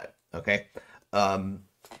and all of that. Okay.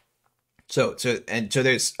 So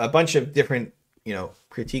there's a bunch of different,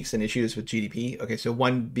 critiques and issues with GDP. Okay. So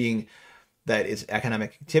one being that is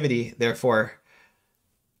economic activity, therefore,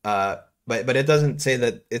 but it doesn't say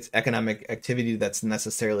that it's economic activity that's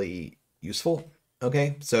necessarily useful.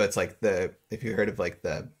 Okay. So it's like if you heard of like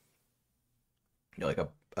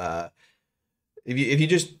if you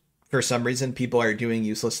just, for some reason, people are doing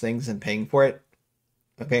useless things and paying for it.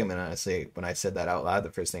 Okay. I mean, honestly, when I said that out loud,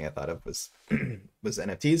 the first thing I thought of was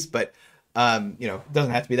NFTs, but it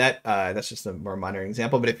doesn't have to be that. That's just a more modern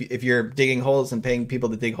example. But if you're digging holes and paying people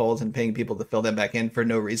to dig holes and paying people to fill them back in for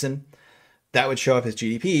no reason, that would show up as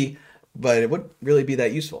GDP, but it wouldn't really be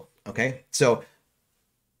that useful. Okay. So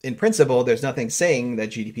in principle, there's nothing saying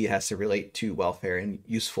that GDP has to relate to welfare and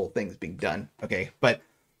useful things being done. Okay. But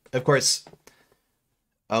of course,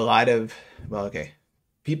 a lot of,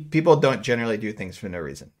 people don't generally do things for no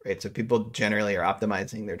reason, right? So people generally are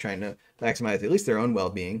optimizing. They're trying to maximize at least their own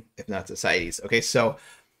well-being, if not society's. Okay, so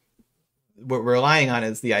what we're relying on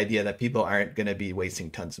is the idea that people aren't going to be wasting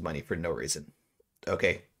tons of money for no reason.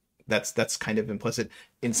 Okay, that's kind of implicit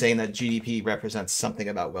in saying that GDP represents something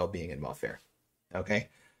about well-being and welfare. Okay,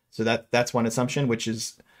 so that's one assumption, which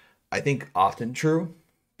is I think often true,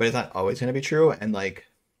 but it's not always going to be true. And like,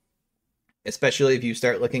 especially if you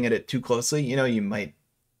start looking at it too closely, you might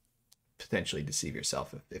potentially deceive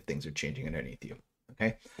yourself if things are changing underneath you.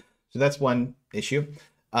 Okay, so that's one issue.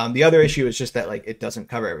 The other issue is just that like it doesn't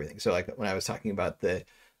cover everything. So like when I was talking about the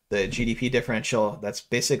GDP differential, that's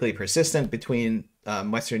basically persistent between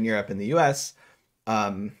Western Europe and the U.S.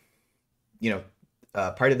 Um,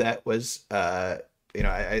 Part of that was I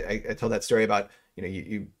told that story about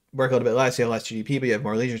you work a little bit less, you have less GDP, but you have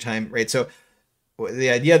more leisure time, right? So the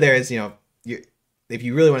idea there is if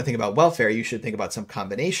you really want to think about welfare, you should think about some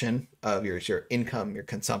combination of your income, your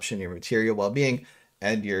consumption, your material well-being,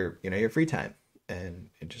 and your free time, and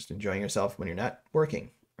just enjoying yourself when you're not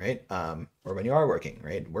working, right? Or when you are working,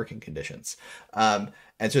 right? Working conditions. And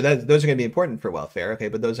so those are going to be important for welfare, okay?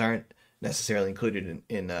 But those aren't necessarily included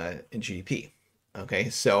in GDP, okay?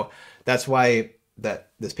 So that's why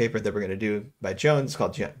this paper that we're going to do by Jones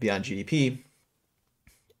called Beyond GDP.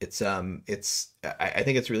 I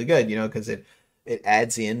think it's really good, because it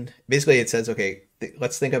adds in, basically it says, okay,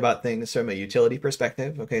 let's think about things from a utility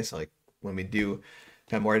perspective. Okay, so like when we do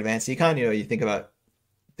kind of more advanced econ, you think about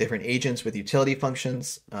different agents with utility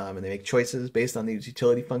functions, and they make choices based on these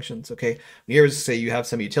utility functions. Okay, here's say you have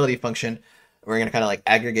some utility function, we're going to kind of like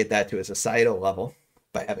aggregate that to a societal level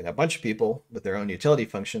by having a bunch of people with their own utility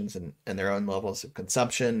functions and their own levels of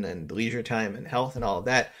consumption and leisure time and health and all of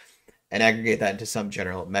that, and aggregate that into some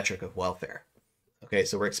general metric of welfare. Okay,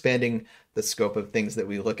 so we're expanding the scope of things that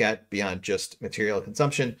we look at beyond just material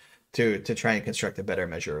consumption to try and construct a better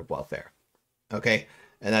measure of welfare. Okay,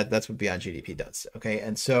 and that's what Beyond GDP does. Okay,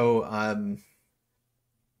 and so and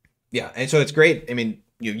so it's great. I mean,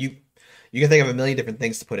 you can think of a million different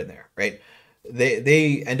things to put in there, right?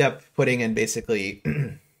 They end up putting in basically,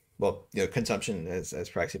 well, consumption as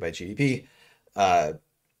proxied by GDP,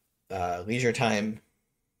 leisure time,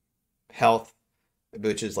 health,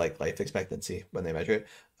 which is like life expectancy when they measure it,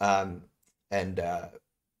 and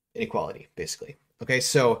inequality, basically. Okay,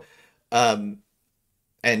 so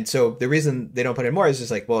and so the reason they don't put in more is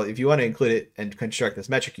just like, well, if you want to include it and construct this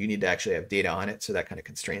metric, you need to actually have data on it. So that kind of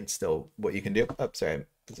constrains still what you can do. Oh, sorry,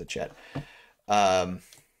 there's a chat.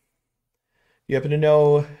 You happen to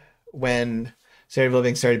know when Standard of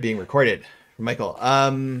Living started being recorded? Michael.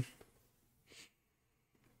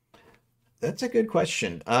 That's a good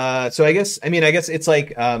question. So I guess it's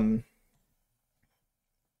like,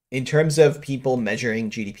 in terms of people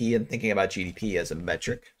measuring GDP and thinking about GDP as a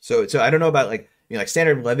metric. So I don't know about like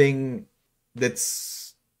standard of living.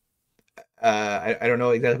 That's I don't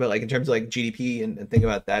know exactly, but like in terms of like GDP and think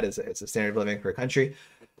about that as a standard of living for a country.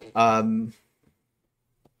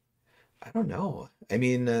 I don't know. I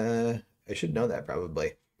mean, I should know that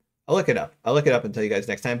probably. I'll look it up. And tell you guys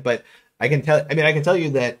next time. But I can tell you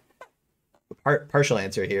that partial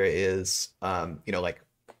answer here is, like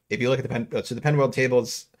if you look at the Penn World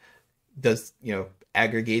Tables does,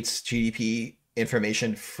 aggregates GDP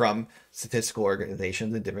information from statistical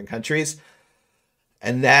organizations in different countries.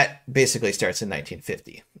 And that basically starts in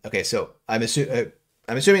 1950. Okay, so I'm assuming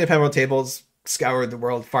the Penn World Tables scoured the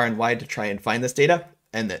world far and wide to try and find this data,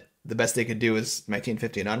 and that the best they could do is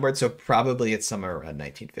 1950 and onward. So probably it's somewhere around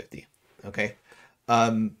 1950. Okay,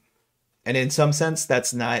 and in some sense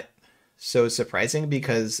that's not so surprising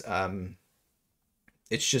because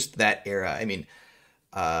it's just that era. I mean,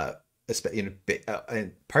 and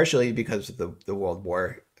partially because of the World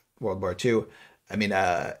War II. I mean,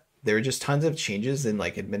 there were just tons of changes in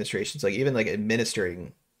like administrations, like even like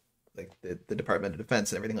administering like the Department of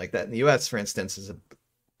Defense and everything like that in the U.S., for instance,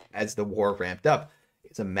 as the war ramped up.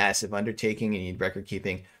 It's a massive undertaking. You need record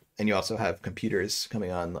keeping, and you also have computers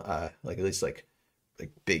coming on, like at least like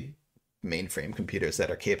big mainframe computers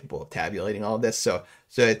that are capable of tabulating all of this. So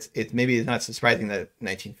it's maybe it's not surprising that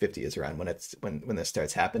 1950 is around when this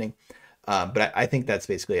starts happening. But I think that's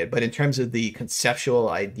basically it. But in terms of the conceptual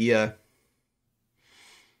idea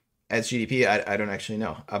as GDP, I don't actually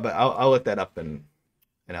know. But I'll look that up and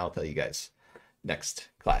I'll tell you guys next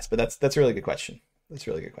class. But that's a really good question. That's a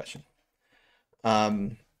really good question.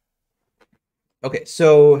 Okay,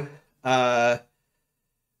 so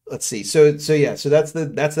let's see. So that's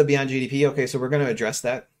the Beyond GDP. Okay, so we're going to address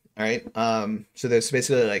that. All right. So there's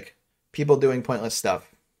basically like people doing pointless stuff,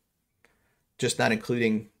 just not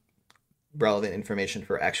including relevant information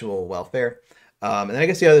for actual welfare. And then I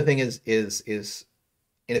guess the other thing is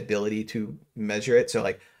inability to measure it. So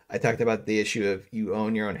like I talked about the issue of you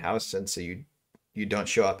own your own house, and so you don't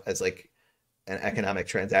show up as like an economic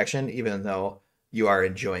transaction, even though you are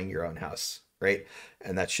enjoying your own house. right?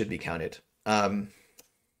 And that should be counted.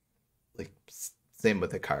 Like same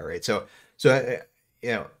with the car, right? So I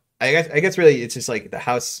guess really it's just like the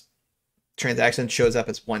house transaction shows up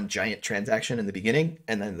as one giant transaction in the beginning,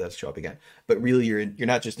 and then it does show up again. But really, you're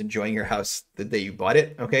not just enjoying your house the day you bought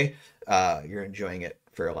it, okay? You're enjoying it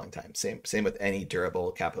for a long time. Same with any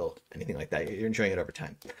durable capital, anything like that. You're enjoying it over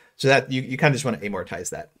time. So that you kind of just want to amortize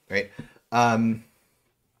that, right?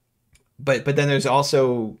 But then there's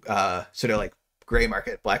also sort of like gray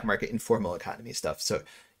market, black market, informal economy stuff. So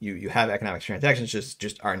you have economic transactions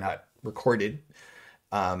just are not recorded.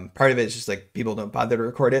 Part of it is just like people don't bother to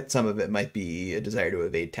record it. Some of it might be a desire to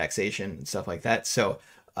evade taxation and stuff like that. So,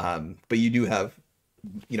 but you do have,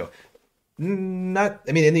 not,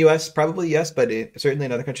 I mean, in the US, probably yes, but certainly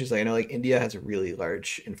in other countries, like I know, like India has a really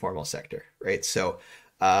large informal sector, right? So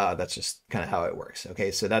that's just kind of how it works.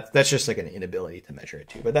 Okay, so that's just like an inability to measure it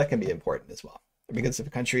too, but that can be important as well, because if a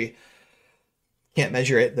country can't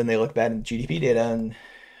measure it, then they look bad in GDP data, and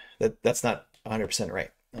that's not 100%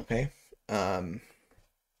 right. Okay.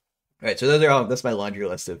 All right, so that's my laundry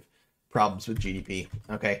list of problems with GDP.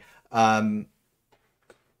 Okay.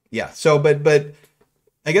 Yeah. So, but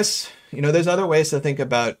I guess, there's other ways to think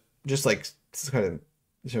about just like kind of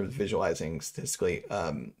sort of visualizing statistically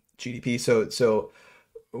GDP. So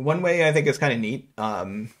one way I think is kind of neat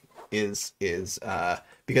is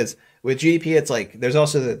because with GDP, it's like there's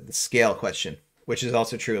also the scale question, which is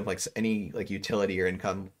also true of like any like utility or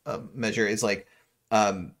income measure. Is like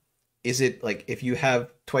is it like if you have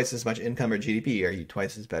twice as much income or GDP, are you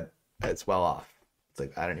twice as well off? It's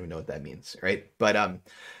like I don't even know what that means, right? But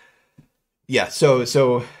yeah,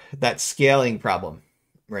 so that scaling problem,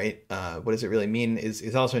 right? What does it really mean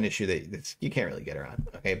is also an issue that you can't really get around.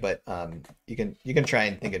 Okay, but you can try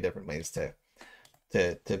and think of different ways to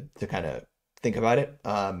kind of think about it.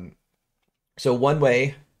 So one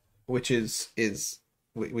way, which is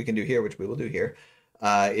we can do here, which we will do here,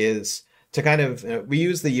 is to kind of we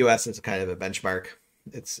use the U.S. as kind of a benchmark.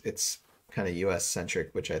 It's kind of U.S.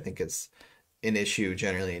 centric, which I think is an issue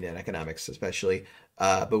generally in economics, especially.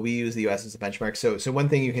 But we use the U.S. as a benchmark. So one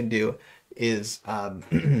thing you can do is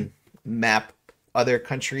map other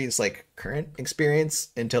countries' like current experience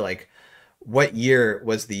into like what year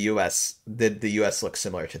was the U.S. Did the U.S. look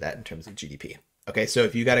similar to that in terms of GDP? Okay, so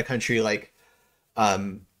if you got a country like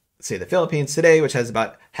say the Philippines today, which has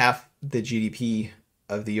about half the GDP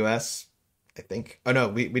of the U.S., I think. Oh no,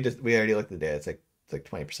 we already looked at the data. It's like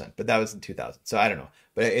 20%, but that was in 2000. So I don't know,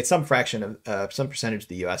 but it's some fraction of some percentage of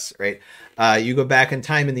the U.S. Right? You go back in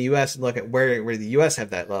time in the U.S. and look at where the U.S. have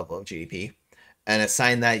that level of GDP, and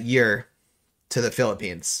assign that year to the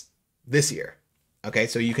Philippines this year. Okay,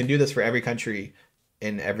 so you can do this for every country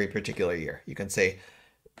in every particular year. You can say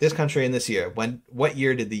this country in this year. What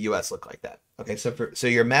year did the U.S. look like that? Okay, so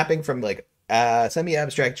you're mapping from like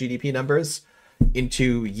semi-abstract GDP numbers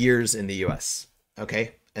into years in the US.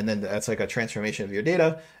 Okay. And then that's like a transformation of your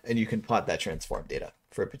data, and you can plot that transformed data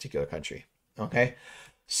for a particular country. Okay.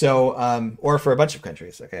 So, or for a bunch of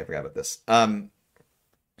countries. Okay. I forgot about this.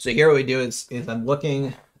 So here what we do is I'm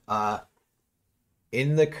looking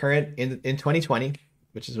in the current, in 2020,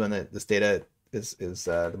 which is when this data is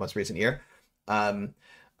the most recent year.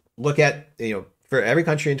 Look at, for every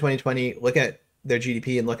country in 2020, look at their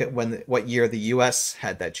GDP and look at what year the US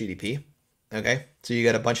had that GDP. Okay, so you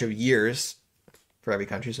get a bunch of years for every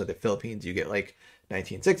country. So the Philippines, you get like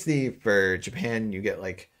 1960. For Japan, you get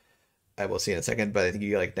like, I will see in a second, but I think you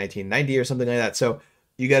get like 1990 or something like that. So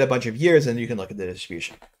you get a bunch of years, and you can look at the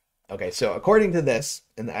distribution. Okay, so according to this,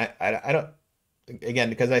 and I don't, again,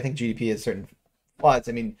 because I think GDP has certain flaws.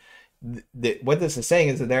 I mean, what this is saying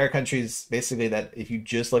is that there are countries basically that if you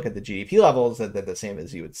just look at the GDP levels, that they're the same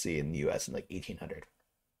as you would see in the US in like 1800.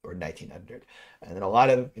 Or 1900, and then a lot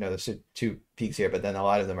of there's two peaks here, but then a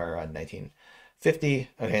lot of them are around 1950.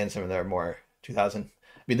 Okay, and some of them are more 2000. I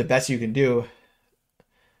mean, the best you can do,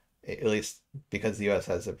 at least because the U.S.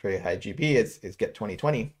 has a pretty high GDP, is get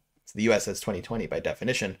 2020. So the U.S. has 2020 by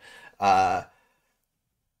definition. Yeah,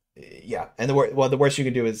 and the worst you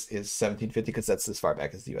can do is 1750, because that's as far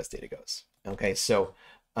back as the U.S. data goes. Okay, so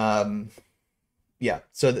yeah,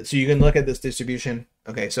 so you can look at this distribution.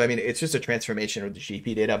 Okay, so I mean, it's just a transformation of the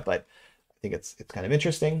GDP data, but I think it's kind of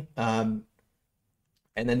interesting. And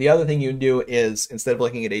then the other thing you can do is, instead of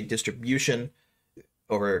looking at a distribution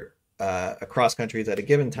over across countries at a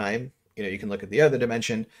given time, you can look at the other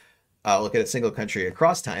dimension, look at a single country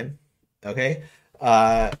across time. Okay,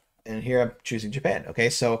 and here I'm choosing Japan. Okay,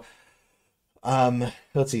 so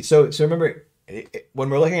let's see. So remember, when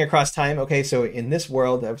we're looking across time, okay, so in this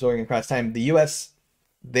world, I was looking across time, the U.S.,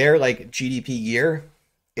 their like GDP year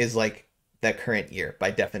is like that current year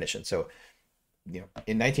by definition. So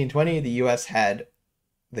in 1920, the U.S. had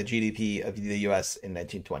the GDP of the U.S. in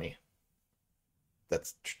 1920.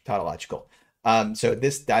 That's tautological. So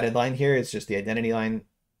this dotted line here is just the identity line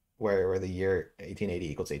where the year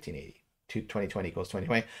 1880 equals 1880. 2020 equals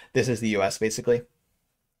 2020. This is the US basically.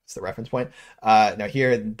 It's the reference point. Now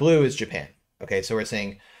here blue is Japan. Okay, so we're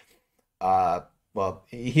saying, well,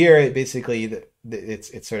 here basically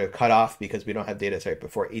it's sort of cut off because we don't have data right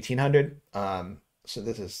before 1800. So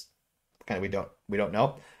this is kind of we don't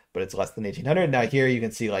know, but it's less than 1800. Now here you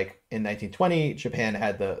can see like in 1920, Japan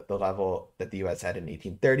had the level that the US had in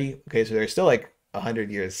 1830. Okay, so they're still like 100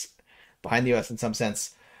 years behind the US in some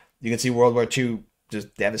sense. You can see World War II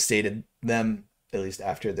just devastated them, at least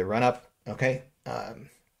after the run up. Okay. Then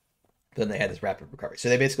they had this rapid recovery. So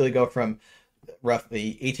they basically go from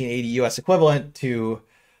roughly 1880 US equivalent to,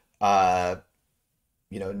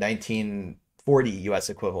 1940 US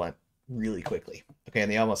equivalent really quickly. Okay.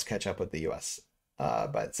 And they almost catch up with the US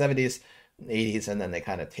by the 70s, 80s, and then they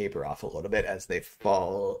kind of taper off a little bit as they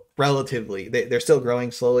fall relatively. They're still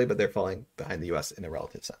growing slowly, but they're falling behind the US in a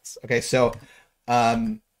relative sense. Okay. So,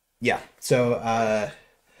 yeah. So,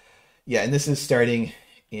 yeah, and this is starting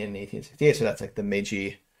in 1868, so that's like the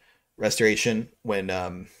Meiji Restoration when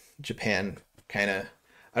Japan kind of,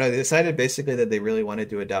 I don't know, they decided basically that they really wanted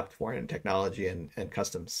to adopt foreign technology and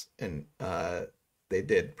customs, and they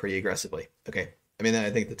did pretty aggressively. Okay, I mean, I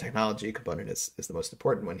think the technology component is the most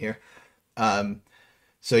important one here.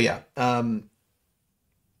 So yeah, I mean,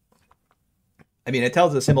 it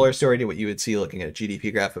tells a similar story to what you would see looking at a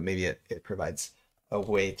GDP graph, but maybe it provides a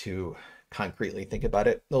way to concretely think about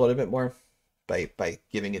it a little bit more by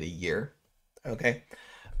giving it a year. Okay.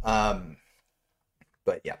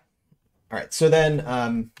 But yeah. All right. So then,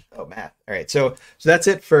 oh, math. All right. So that's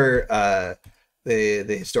it for the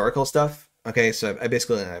historical stuff. Okay. So I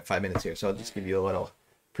basically only have 5 minutes here. So I'll just give you a little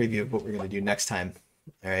preview of what we're going to do next time.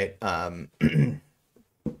 All right.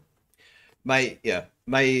 My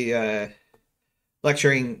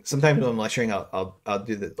lecturing, sometimes when I'm lecturing, I'll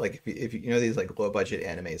do the, like, if you know these like low budget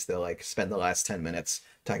animes, they'll like spend the last 10 minutes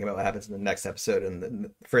talking about what happens in the next episode, and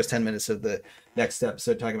the first 10 minutes of the next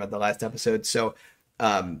episode talking about the last episode. So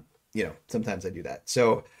sometimes I do that.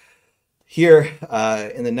 So here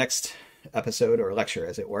in the next episode, or lecture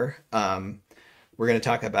as it were, we're going to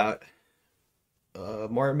talk about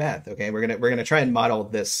more math. Okay, we're gonna try and model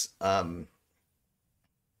this. We're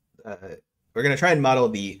gonna try and model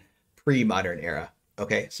the pre-modern era.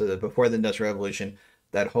 Okay, so the before the Industrial Revolution,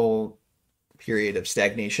 that whole period of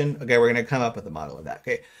stagnation. Okay, we're gonna come up with a model of that.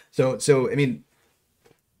 Okay, so I mean,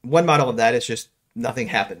 one model of that is just nothing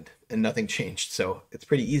happened and nothing changed. So it's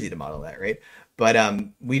pretty easy to model that, right? But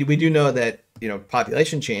we do know that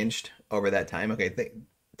population changed over that time. Okay,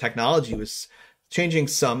 technology was changing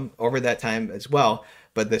some over that time as well,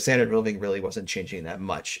 but the standard of living really wasn't changing that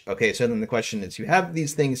much. Okay, so then the question is, you have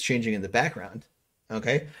these things changing in the background,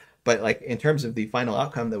 okay, but like in terms of the final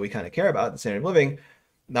outcome that we kind of care about, the standard of living,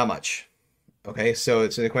 not much. Okay, so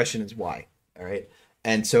the question is why? All right,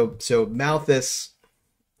 and so Malthus,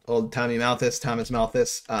 old Thomas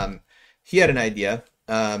Malthus, he had an idea,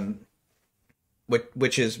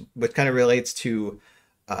 which kind of relates to,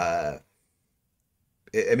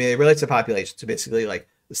 it relates to population. So basically, like,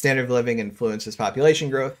 the standard of living influences population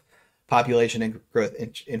growth. Population growth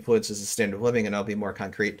influences the standard of living, and I'll be more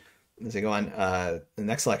concrete as I go on the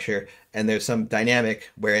next lecture. And there's some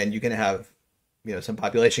dynamic wherein you can have, some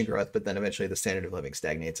population growth, but then eventually the standard of living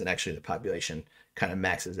stagnates, and actually the population kind of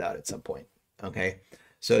maxes out at some point. Okay,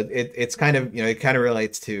 so it's kind of it kind of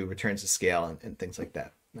relates to returns to scale and things like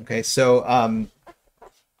that. Okay, so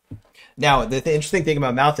now the interesting thing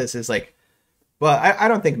about Malthus is, like, well, I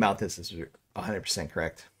don't think Malthus is 100%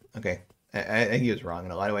 correct. Okay, I think he was wrong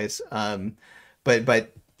in a lot of ways.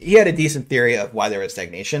 But he had a decent theory of why there was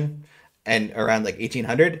stagnation, and around like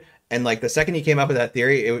 1800, and like the second he came up with that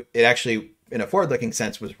theory, it actually, in a forward-looking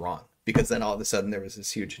sense, was wrong, because then all of a sudden there was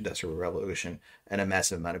this huge industrial revolution and a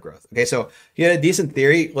massive amount of growth. Okay, so he had a decent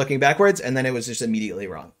theory looking backwards, and then it was just immediately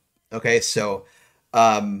wrong. Okay, so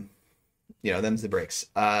them's the breaks.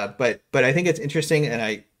 But I think it's interesting,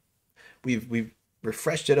 and we've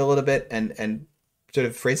refreshed it a little bit and sort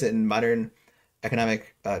of phrase it in modern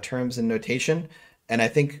economic terms and notation, and I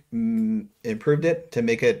think improved it to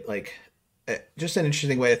make it like just an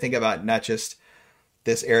interesting way to think about not just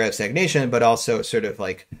this era of stagnation, but also sort of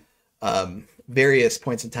like various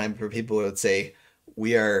points in time where people would say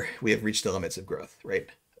we have reached the limits of growth, right?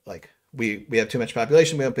 Like we have too much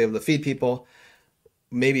population, we won't be able to feed people,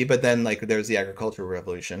 maybe, but then like there's the agricultural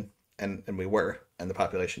revolution, and the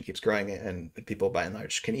population keeps growing, and people by and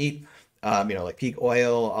large can eat, like peak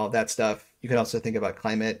oil, all that stuff. You can also think about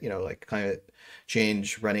climate, like climate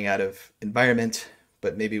change, running out of environment,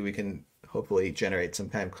 but maybe we can hopefully generate some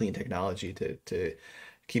kind of clean technology to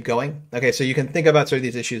keep going. Okay, so you can think about sort of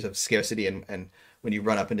these issues of scarcity and when you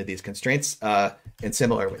run up into these constraints in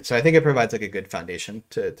similar ways. So I think it provides like a good foundation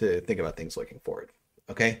to think about things looking forward.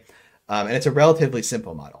 Okay, and it's a relatively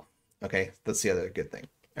simple model. Okay, that's the other good thing.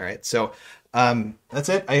 All right, so that's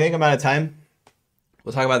it. I think I'm out of time.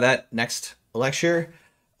 We'll talk about that next lecture.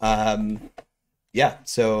 Yeah,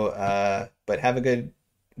 so but have a good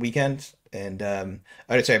weekend. And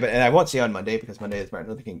oh, sorry, and I won't see you on Monday because Monday is Martin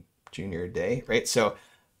Luther King Jr. Day, right? So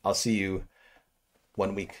I'll see you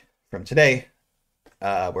 1 week from today,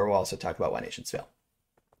 where we'll also talk about why nations fail.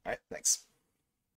 All right, thanks.